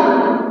নাই,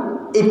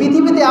 এই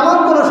পৃথিবীতে এমন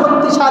কোনো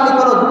শক্তিশালী,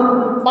 কোনো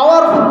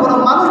পাওয়ারফুল কোনো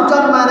মানুষ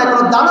জন্মায় না,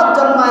 কোনো দানব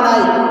জন্মায়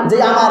নাই যে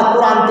আমার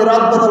কোরআনকে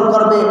রদবদল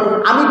করবে।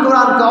 আমি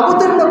কোরআনকে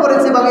অবতীর্ণ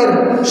করেছি এবং এর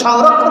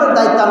সংরক্ষণের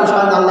দায়িত্ব আমি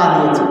স্বয়ং আল্লাহ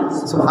নিয়েছি।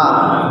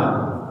 সুবহানাল্লাহ।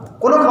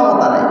 কোনো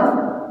ক্ষমতা নেই।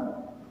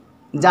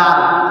 যার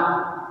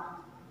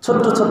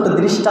ছোট্ট ছোট্ট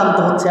দৃষ্টান্ত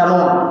হচ্ছে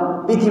এমন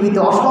পৃথিবীতে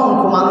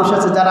অসংখ্য মানুষ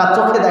আছে যারা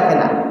চোখে দেখে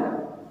না,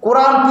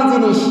 কোরআন কি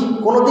জিনিস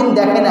কোনোদিন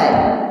দেখে নাই,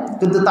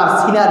 কিন্তু তার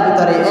সিনার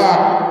ভিতরে এক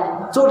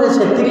চোটে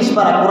সে 30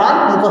 পারা কোরআন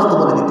মুখস্থ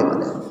করে দিতে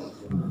পারে।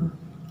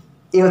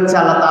 এই হচ্ছে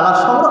আল্লাহ তাআলার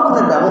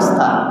সংরক্ষণের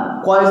ব্যবস্থা।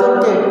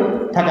 কয়জনকে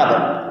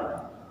ঠেকাবেন?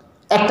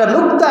 একটা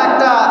নুক্তা,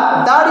 একটা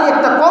দাড়ি,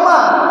 একটা কমা,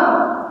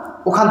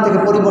 ওখান থেকে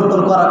পরিবর্তন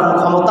করার কোনো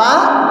ক্ষমতা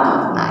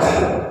নাই।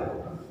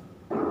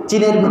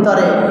 চীনের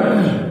ভিতরে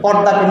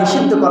পর্দাকে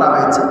নিষিদ্ধ করা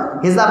হয়েছে,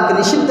 হিজাবকে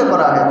নিষিদ্ধ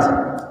করা হয়েছে।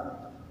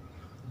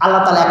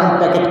 আল্লাহ তাআলা এখন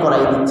প্যাকেট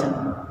করাই দিচ্ছেন।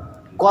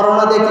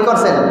 করোনা দিয়ে কী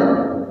করছেন?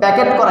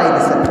 প্যাকেট করাই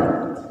দিয়েছেন,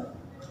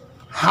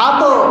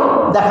 হাতও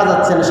দেখা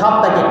যাচ্ছে না, সব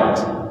প্যাকেট।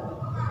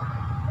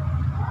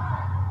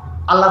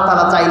 আল্লাহ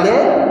তাআলা চাইলে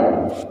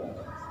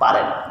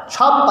পারেন,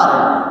 সব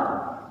পারেন।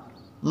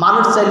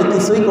 মানুষ চাইলে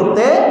কিছুই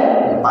করতে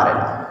পারে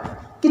না,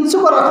 কিচ্ছু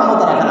করার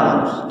ক্ষমতা রাখে না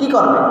মানুষ। কি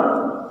করবে?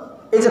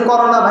 এই যে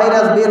করোনা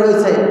ভাইরাস বের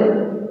হয়েছে,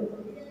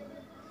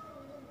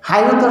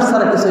 হাইওয়ার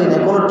ছাড়া কিছুই নেই,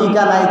 কোনো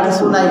টিকা নাই,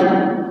 কিছু নাই,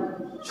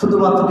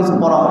 শুধুমাত্র কিছু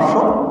পরামর্শ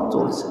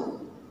চলছে।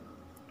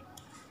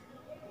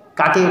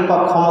 কাকে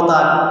ক্ষমতা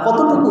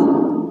কতটুকু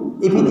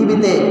এই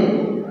পৃথিবীতে?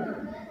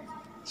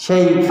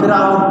 সেই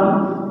ফিরআউন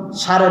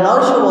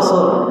 950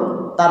 বছর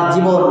তার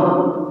জীবন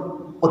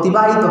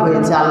অতিবাহিত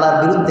হয়েছে আল্লাহর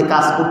বিরুদ্ধে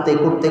কাজ করতে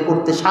করতে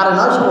করতে,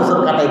 950 বছর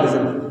কাটাই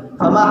দিয়েছেন।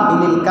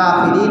 ফামাহিলিল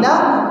কাফিরিনা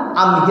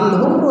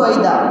আমহিলহুম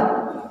রুয়াইদা,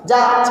 যা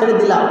ছেড়ে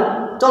দিলাম,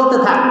 চলতে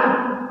থাক,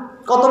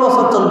 কত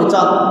বছর চলবে,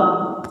 চল,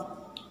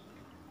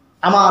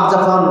 আমার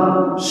যখন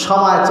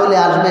সময় চলে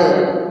আসবে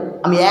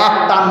আমি এক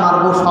টান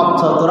মারবো, সব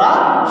তোরা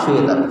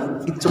শুয়ে যাবে,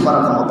 কিচ্ছু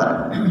করার ক্ষমতা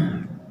রাখবে।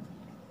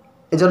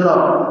 এজন্য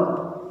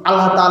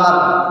আল্লাহ তাআলার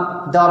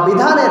দেওয়া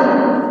বিধানের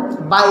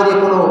বাইরে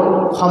কোনো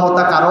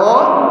ক্ষমতা কারো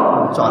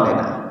চলে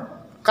না,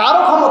 কারো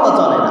ক্ষমতা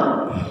চলে না।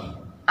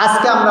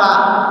 আজকে আমরা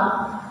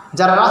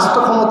যারা রাষ্ট্র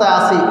ক্ষমতায়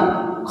আছি,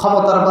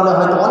 ক্ষমতার বলে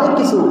হয়তো অনেক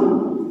কিছু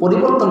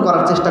পরিবর্তন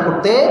করার চেষ্টা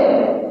করতে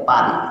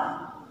পারি,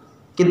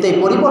 কিন্তু এই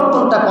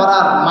পরিবর্তনটা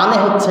করার মানে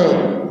হচ্ছে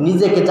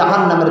নিজেকে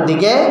জাহান্নামের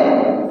দিকে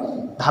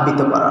ধাবিত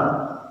করা।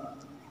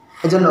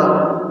 এজন্য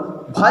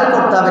ভয়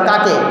করতে হবে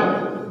কাকে?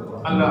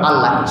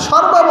 আল্লাহ।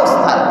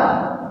 সর্বাবস্থায়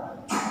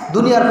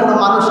দুনিয়ার কোনো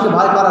মানুষকে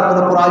ভয় করার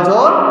কোনো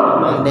প্রয়োজন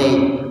নেই।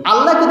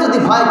 আল্লাহকে যদি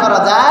ভয় করা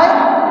যায়,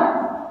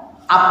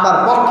 আপনার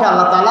পক্ষে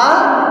আল্লাহ তাআলা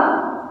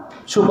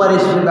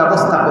সুপারিশের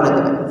ব্যবস্থা করে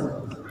দেবেন।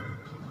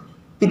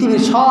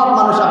 পৃথিবীর সব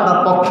মানুষ আপনার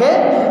পক্ষে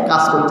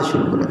কাজ করতে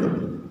শুরু করে দেবে।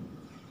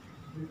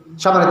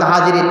 সম্মানিত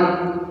হাজিরিন,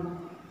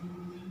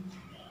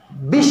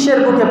 বিশ্বের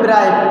বুকে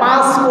প্রায়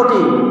 5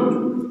 কোটি,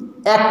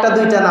 একটা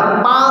দুইটা না,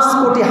 5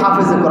 কোটি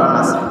হাফেজে কোরআন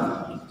আছে।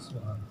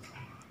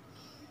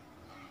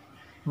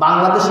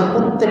 বাংলাদেশে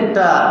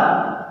প্রত্যেকটা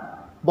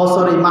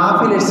বছর এই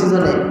মাহফিলের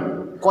সিজনে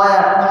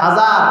কয়েক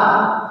হাজার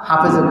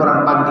হাফেজে কোরআন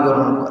পাগড়ি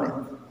গ্রহণ করে,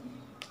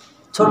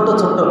 ছোট্ট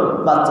ছোট্ট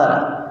বাচ্চারা।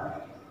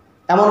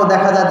 এমনও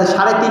দেখা যায় যে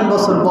 3.5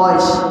 বছর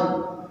বয়স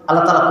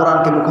আল্লাহ তাআলা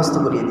কোরআনকে মুখস্থ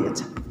করিয়ে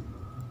দিয়েছে।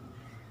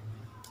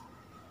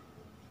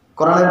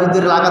 কোরআনের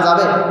বিরুদ্ধে লাগা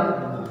যাবে?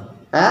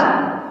 হ্যাঁ,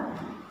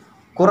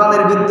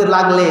 কোরআনের বিরুদ্ধে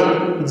লাগলে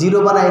জিরো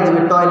বানাই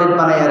দেবে, টয়লেট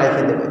বানাইয়া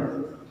রেখে দেবে।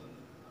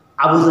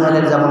 আবু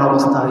জাহেলের যেমন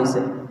অবস্থা হয়েছে।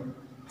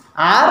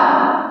 আর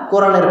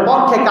কোরআনের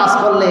পক্ষে কাজ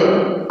করলে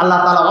আল্লাহ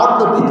তাআলা অর্ধ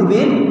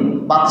পৃথিবীর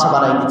বাদশা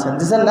বানাই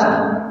দিচ্ছেন না?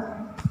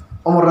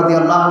 ওমর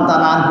রাদিয়াল্লাহু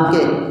তাআলা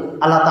আনহুকে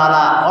আল্লাহ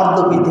তাআলা অর্ধ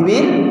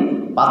পৃথিবীর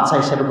বাদশা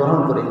হিসেবে গ্রহণ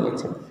করে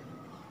নিয়েছেন।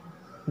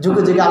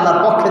 যুগে যুগে আল্লাহর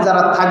পক্ষে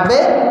যারা থাকবে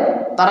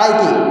তারাই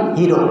কি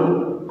হিরো,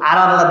 আর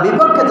আল্লাহর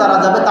বিপক্ষে যারা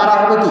যাবে তারা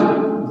হবে কি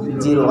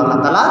জিরো, আল্লাহ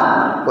তাআলা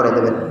করে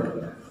দেবেন।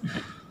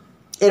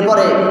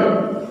 এরপরে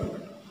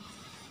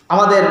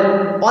আমাদের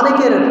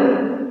অনেকের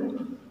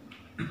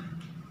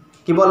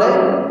কি বলে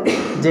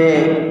যে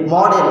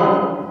মডেল,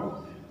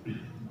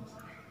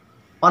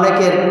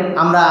 অনেকের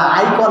আমরা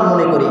আইকন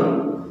মনে করি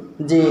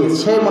যে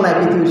সে মনে হয়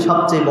পৃথিবীর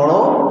সবচেয়ে বড়,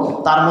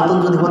 তার মতন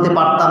যদি হতে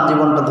পারতাম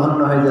জীবনটা ধন্য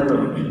হয়ে যেত।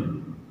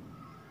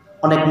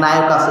 অনেক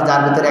নায়ক আছে,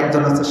 যার ভিতরে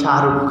একজন হচ্ছে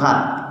শাহরুখ খান।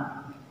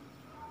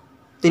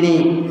 তিনি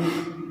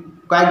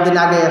কয়েকদিন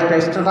আগে একটা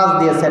স্ট্যাটাস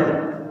দিয়েছেন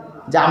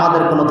যে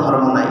আমাদের কোনো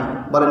ধর্ম নাই।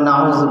 বলেন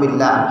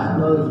নাউজুবিল্লাহ।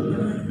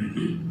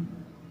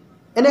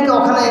 এনেকে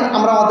ওখানে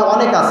আমরা আমাদের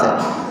অনেক আছে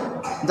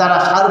যারা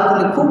শাহরুখ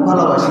খানকে খুব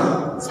ভালোবাসে,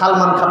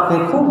 সালমান খানকে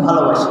খুব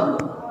ভালোবাসে।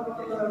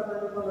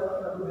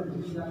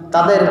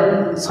 তাদের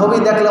ছবি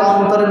দেখলে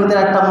অন্তরের ভিতরে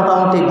একটা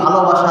মোটামুটি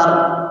ভালোবাসার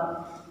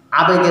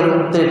আবেগের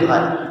উদ্রেক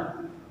হয়।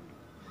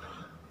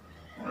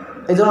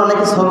 এই জন্য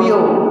অনেকে ছবিও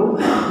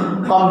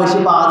কম বেশি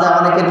পাওয়া যায়,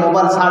 অনেকের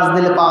মোবাইল সার্চ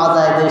দিলে পাওয়া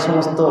যায় যে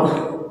সমস্ত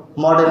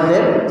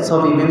মডেলদের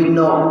ছবি, বিভিন্ন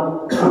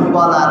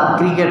ফুটবলার,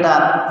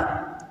 ক্রিকেটার,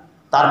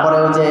 তারপরে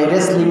ওই যে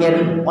রেসলিংয়ের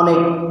অনেক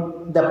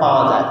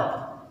পাওয়া যায়।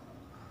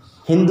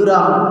 হিন্দুরা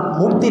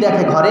মূর্তি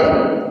রাখে ঘরে,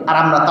 আর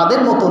আমরা তাদের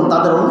মতন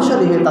তাদের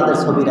অনুসারী হয়ে তাদের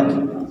ছবি রাখি।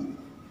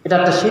 এটা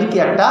একটা শিরকি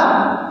একটা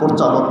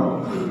প্রচলন,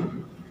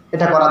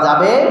 এটা করা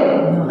যাবে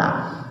না।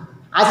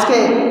 আজকে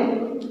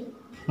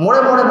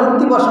মোড়ে মোড়ে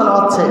মূর্তি বসানো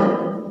হচ্ছে।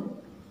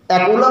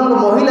 এক উলঙ্গ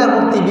মহিলার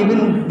মূর্তি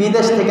বিভিন্ন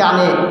বিদেশ থেকে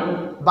আনে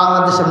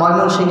বাংলাদেশে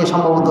ময়মনসিংহে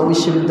সম্ভবত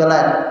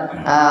বিশ্ববিদ্যালয়,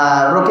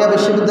 রোকেয়া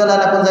বিশ্ববিদ্যালয়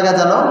না কোন জায়গায়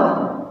যেন,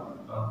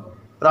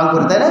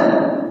 রংপুর, তাই না,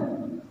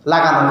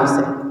 লাগানো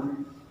হয়েছে।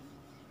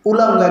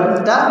 উলঙ্গ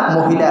একটা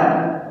মহিলার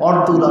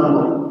অর্ধ উলঙ্গ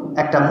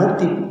একটা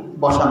মূর্তি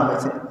বসানো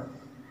হয়েছে।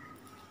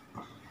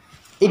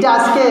 এটা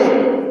আজকে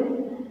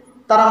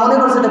তারা মনে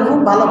করছে এটা খুব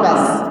ভালো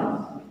কাজ।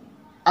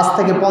 আজ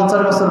থেকে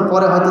 50 বছর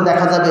পরে হয়তো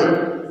দেখা যাবে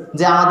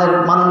যে আমাদের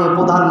মাননীয়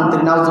প্রধানমন্ত্রী,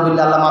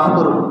 নাউজুবিল্লাহ, আল্লাহ মাফ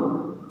করুন,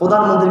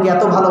 প্রধানমন্ত্রীকে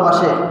এত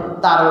ভালোবাসে,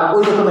 তার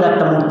ওই রকমের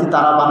একটা মূর্তি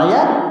তারা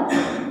বানাইয়া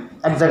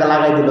এক জায়গায়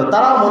লাগাই দিল।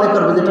 তারাও মনে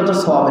করবে যে এটা একটা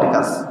সওয়াবের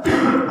কাজ।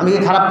 আমি কি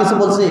খারাপ কিছু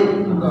বলছি?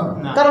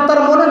 কারণ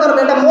তারা মনে করবে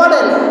এটা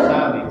মডেল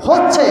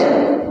হচ্ছে,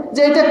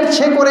 যে এটা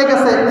সে করে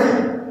গেছে,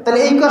 তাহলে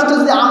এই কাজটা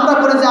যদি আমরা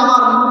করে যে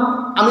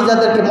আমি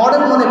যাদেরকে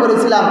মডেল মনে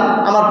করেছিলাম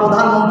আমার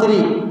প্রধানমন্ত্রী,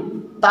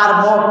 তার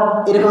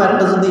এরকম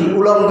একটা যদি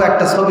উলঙ্গ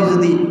একটা ছবি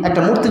যদি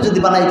একটা মূর্তি যদি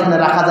বানায় এখানে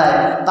রাখা যায়,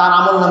 তার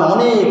আমল নামে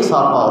অনেক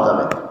সব পাওয়া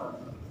যাবে,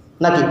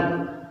 নাকি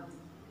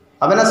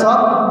হবে না? সব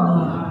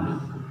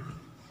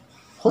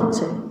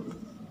হচ্ছে,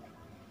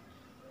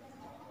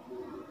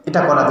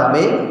 এটা করা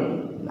যাবে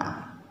না।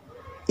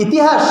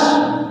 ইতিহাস,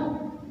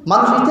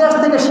 মানুষ ইতিহাস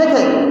থেকে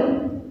শেখে।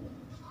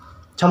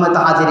 সময় তো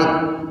হাজিরি,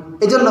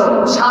 এই জন্য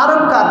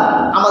শাহরুখ খান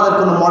আমাদের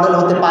কোনো মডেল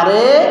হতে পারে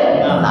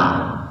না,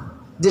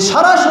 যে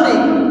সরাসরি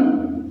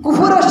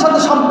কুফরের সাথে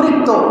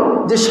সম্পৃক্ত,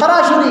 যে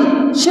সরাসরি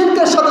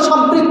শিরকের সাথে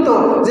সম্পৃক্ত,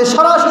 যে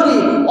সরাসরি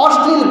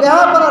অশ্লীল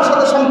বেহায়াপনার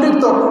সাথে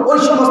সম্পৃক্ত, ওই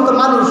সমস্ত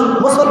মানুষ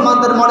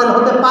মুসলমানদের মডেল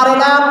হতে পারে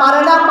না,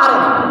 পারে না, পারে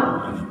না।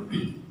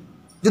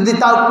 যদি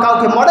তাও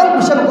কাউকে মডেল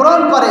হিসেবে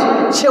গ্রহণ করে,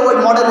 সে ওই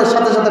মডেলের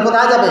সাথে সাথে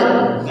কোথায় যাবে?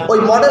 ওই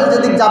মডেল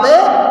যেদিক যাবে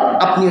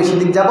আপনিও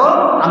সেদিক যাব,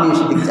 আমিও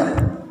সেদিক যাব।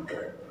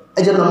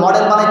 এই জন্য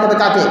মডেল বানাইতে হবে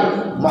কাকে?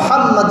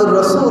 মুহাম্মাদুর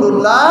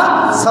রাসূলুল্লাহ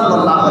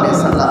সাল্লাল্লাহু আলাইহি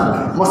সাল্লাম।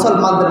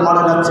 মুসলমানদের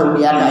মডেল হচ্ছে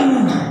উনি একাই।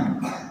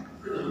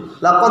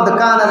 লাকাদ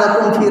কানা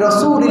লাকুম ফি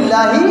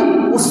রাসূলিল্লাহি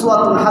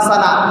উসওয়াতুন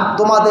হাসানা,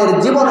 তোমাদের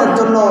জীবনের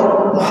জন্য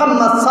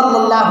মুহাম্মদ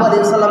সাল্লাল্লাহু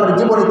আলাইহি সাল্লামের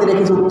জীবনীতে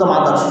রেখেছে উত্তম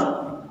আদর্শ।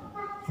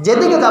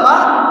 যেদিকে যাবা,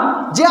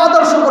 যে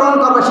আদর্শ গ্রহণ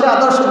করবে, সেই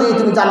আদর্শ দিয়ে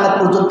তুমি জান্নাত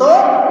পর্যন্ত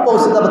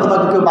পৌঁছে যাবে,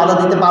 তোমাকে কেউ বাধা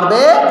দিতে পারবে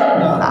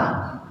না।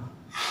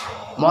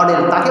 মডেল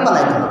তাকে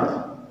বানাইতে হবে,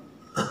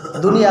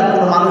 দুনিয়ার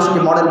কোনো মানুষকে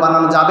মডেল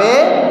বানানো যাবে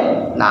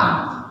না।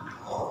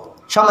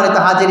 সম্মানিত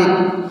হাজিরিন,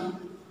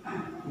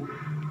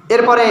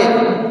 এরপরে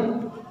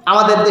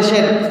আমাদের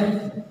দেশের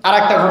আর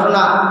একটা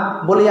ঘটনা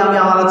বলি, আমি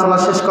আমার আলোচনা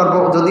শেষ করব,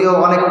 যদিও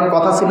অনেক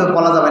কথা ছিল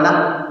বলা যাবে না।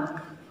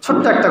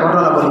 ছোট্ট একটা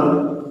ঘটনা বলি।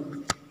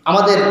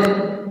 আমাদের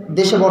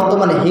দেশে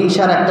বর্তমানে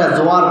হিংসার একটা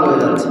জোয়ার বয়ে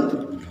যাচ্ছে,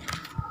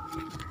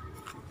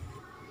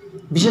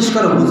 বিশেষ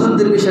করে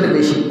হুজুরদের বিষয়ে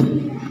বেশি,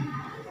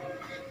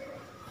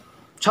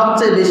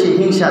 সবচেয়ে বেশি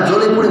হিংসা,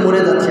 জ্বলে পুড়ে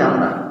মরে যাচ্ছে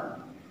আমরা।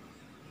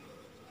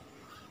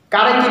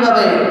 কারে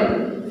কিভাবে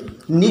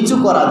নিচু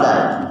করা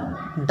যায়,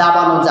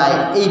 দাবানো যায়,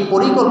 এই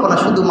পরিকল্পনা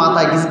শুধু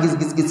মাথায় গিজ গিজ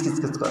গিজ গিজ গিজ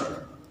গিজ করে।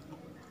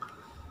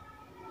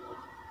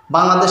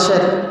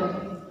 বাংলাদেশের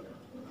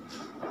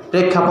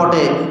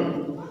প্রেক্ষাপটে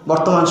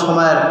বর্তমান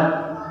সময়ের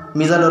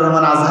মিজানুর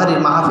রহমান আজহারির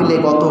মাহফিলে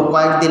গত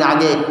কয়েকদিন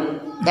আগে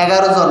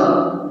 11 জন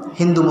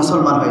হিন্দু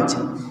মুসলমান হয়েছে।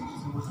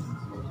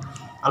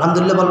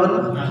 আলহামদুলিল্লাহ বলবেন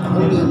না?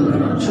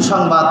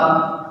 সুসংবাদ,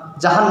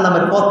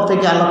 জাহান্নামের পথ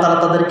থেকে আল্লাহ তাআলা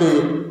তাদেরকে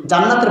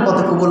জান্নাতের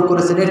পথে কবুল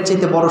করেছেন, এর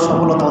চাইতে বড়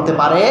সফলতা হতে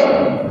পারে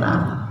না।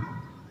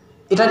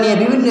 এটা নিয়ে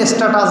বিভিন্ন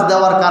স্ট্যাটাস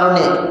দেওয়ার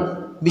কারণে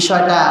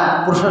বিষয়টা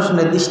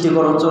প্রশাসনের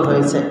দৃষ্টিগোচর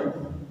হয়েছে।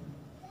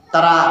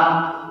 তারা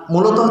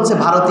মূলত হচ্ছে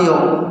ভারতীয়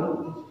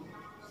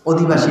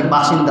অধিবাসী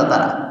বাসিন্দা।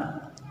 তারা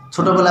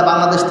ছোটোবেলায়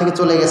বাংলাদেশ থেকে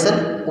চলে গেছেন,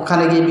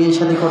 ওখানে গিয়ে বিয়ে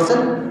শাদী করছেন,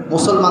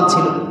 মুসলমান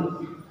ছিল,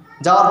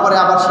 যাওয়ার পরে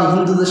আবার সেই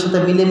হিন্দুদের সাথে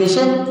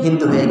মিলেমিশে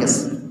হিন্দু হয়ে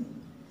গেছে,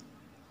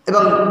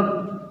 এবং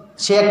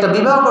সে একটা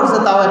বিবাহ করছে,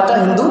 তাও একটা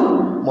হিন্দু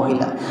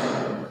মহিলা।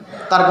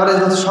 তার ঘরে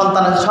যত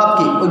সন্তানের সব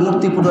কি ওই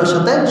মূর্তি পূজার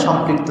সাথে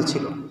সম্পৃক্ত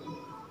ছিল।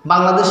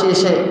 বাংলাদেশে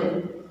এসে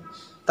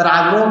তারা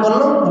আগ্রহ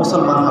করলো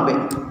মুসলমান হবে।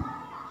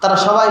 তারা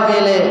সবাই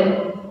মিলে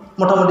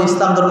মোটামুটি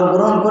ইসলাম ধর্ম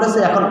গ্রহণ করেছে।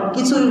 এখন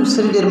কিছু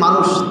শ্রেণীর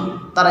মানুষ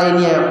তারা এই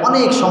নিয়ে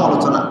অনেক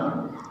সমালোচনা,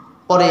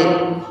 পরে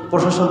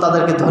প্রশাসন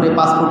তাদেরকে ধরে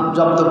পাসপোর্ট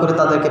জব্দ করে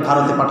তাদেরকে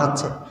ভারতে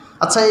পাঠাচ্ছে।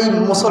 আচ্ছা, এই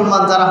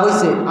মুসলমান যারা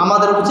হয়েছে,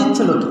 আমাদের উচিত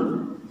ছিল কি,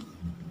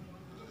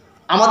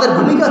 আমাদের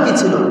ভূমিকা কি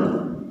ছিল?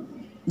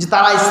 যে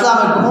তারা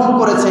ইসলামে গ্রহণ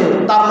করেছে,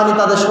 তার মানে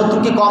তাদের শত্রু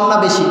কি কম না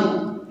বেশি?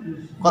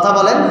 কথা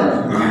বলেন।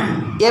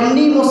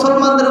 এমনি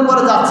মুসলমানদের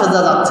উপরে যাচ্ছে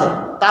যা যাচ্ছে,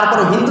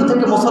 তারপরে হিন্দু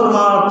থেকে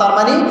মুসলমান, তার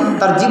মানে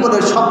তার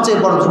জীবনের সবচেয়ে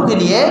বড় ঝুঁকি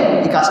নিয়ে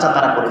এই কাজটা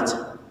তারা করেছে।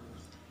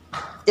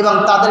 এবং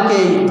তাদেরকে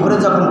ধরে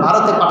যখন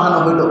ভারতে পাঠানো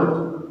হইল,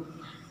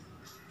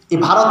 এই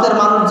ভারতের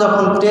মানুষ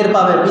যখন টের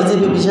পাবে,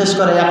 বিজেপি বিশেষ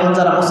করে এখন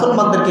যারা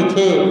মুসলমানদেরকে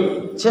খেয়ে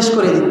শেষ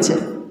করে দিচ্ছে,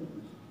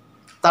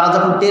 তারা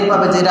যখন টের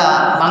পাবে যে এরা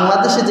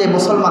বাংলাদেশে যে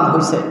মুসলমান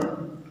হয়েছে,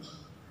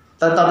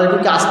 তাহলে তাদেরকে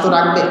কি আস্ত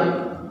রাখবে?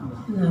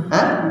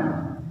 হ্যাঁ,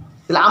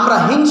 তাহলে আমরা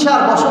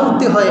হিংসার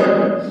বশবর্তী হয়ে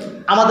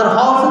আমাদের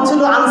হওয়া উচিত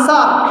ছিল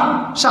আনসার,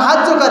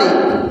 সাহায্যকারী,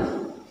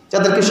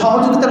 যাদেরকে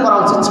সহযোগিতা করা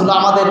উচিত ছিল।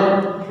 আমাদের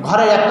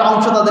ঘরের একটা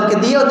অংশ তাদেরকে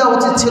দিয়ে দেওয়া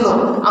উচিত ছিল,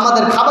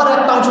 আমাদের খাবারের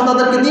একটা অংশ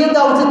তাদেরকে দিয়ে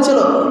দেওয়া উচিত ছিল।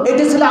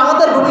 এটি ছিল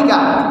আমাদের ভূমিকা।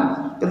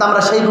 কিন্তু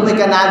আমরা সেই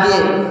ভূমিকা না গিয়ে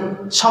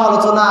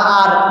সমালোচনা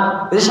আর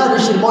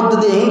রেষারেষির মধ্য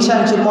দিয়ে,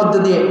 হিংসাহিংসির মধ্য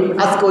দিয়ে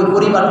আজকে ওই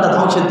পরিবারটা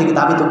ধ্বংসের দিকে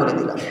ধাবিত করে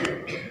দিলাম।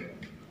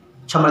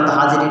 সম্মানিত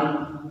হাজিরিন,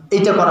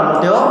 এইটা করা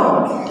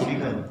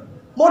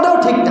মোটেও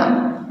ঠিক না।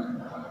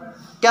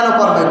 কেন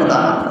করবে এগুলো?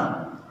 আমরা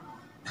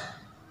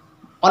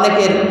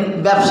অনেকের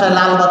ব্যবসায়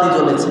লালবাতি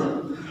জ্বলেছে,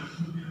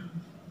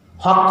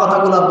 হক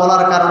কথাগুলো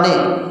বলার কারণে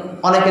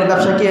অনেকের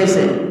ব্যবসা কি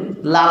হয়েছে?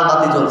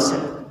 লালবাতি জ্বলছে।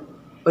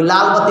 ওই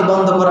লালবাতি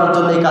বন্ধ করার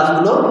জন্য এই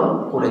কাজগুলো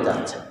করে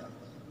যাচ্ছে।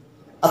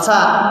 আচ্ছা,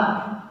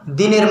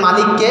 দিনের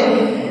মালিককে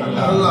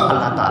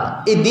আল্লাহ তাআলা।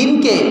 এই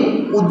দিনকে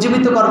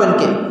উজ্জীবিত করবেন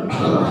কে?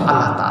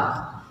 আল্লাহ তাআলা।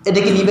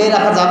 এটাকে নিবেই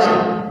রাখা যাবে?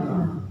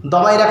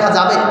 দমাই রাখা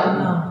যাবে?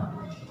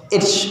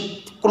 এর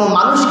কোনো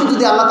মানুষকে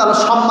যদি আল্লাহ তাআলা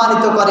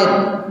সম্মানিত করেন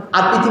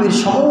আর পৃথিবীর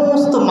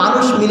সমস্ত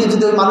মানুষ মিলে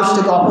যদি ওই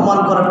মানুষটাকে অপমান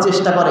করার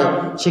চেষ্টা করে,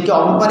 সে কি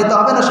অপমানিত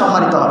হবে না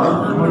সম্মানিত হবে?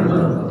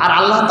 আর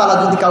আল্লাহ তাআলা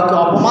যদি কাউকে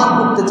অপমান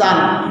করতে চান,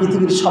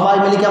 পৃথিবীর সবাই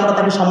মিলে কি আমরা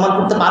তাকে সম্মান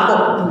করতে পারবো?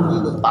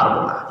 পারবো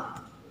না,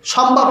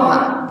 সম্ভব না।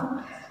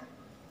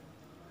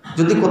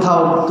 যদি কোথাও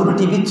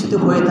ত্রুটি বিচ্যুতি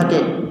হয়ে থাকে,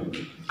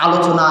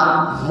 আলোচনা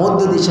মধ্য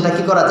দিয়ে সেটা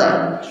কি করা যায়?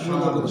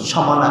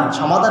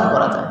 সমাধান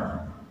করা যায়।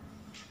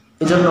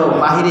 এজন্য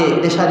বাহিরে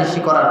রেষারেষি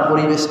করার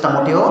পরিবেশটা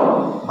মোটেও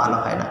ভালো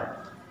হয় না।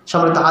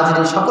 সম্মানিত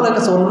হাজিরিন, সকলের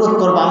কাছে অনুরোধ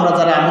করবো, আমরা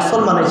যারা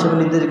মুসলমান হিসেবে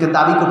নিজেদেরকে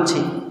দাবি করছি,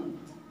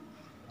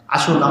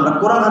 আসুন আমরা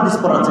কোরআন হাদিস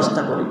পড়ার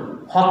চেষ্টা করি,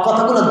 হক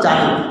কথাগুলো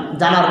জানি,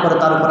 জানার পরে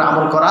তার উপরে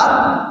আমল করার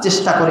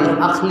চেষ্টা করি।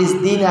 আখলিস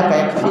দিন একা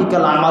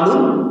একফিকাল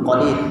আমালুল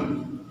কলিল।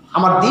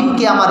 আমার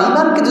দিনকে, আমার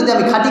ঈমানকে যদি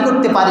আমি খাঁটি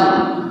করতে পারি,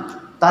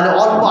 তাহলে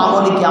অল্প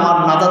আমলই কি আমার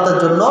নাজাতের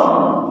জন্য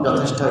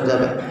যথেষ্ট হয়ে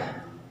যাবে।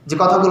 যে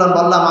কথাগুলো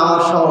বললাম,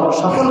 আমার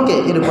সকলকে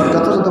এর উপর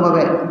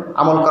যথাযথভাবে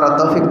আমল করার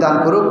তৌফিক দান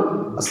করুক।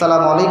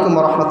 আসসালামু আলাইকুম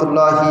ওয়া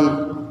রাহমাতুল্লাহি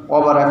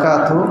ওয়া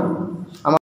বারাকাতুহু।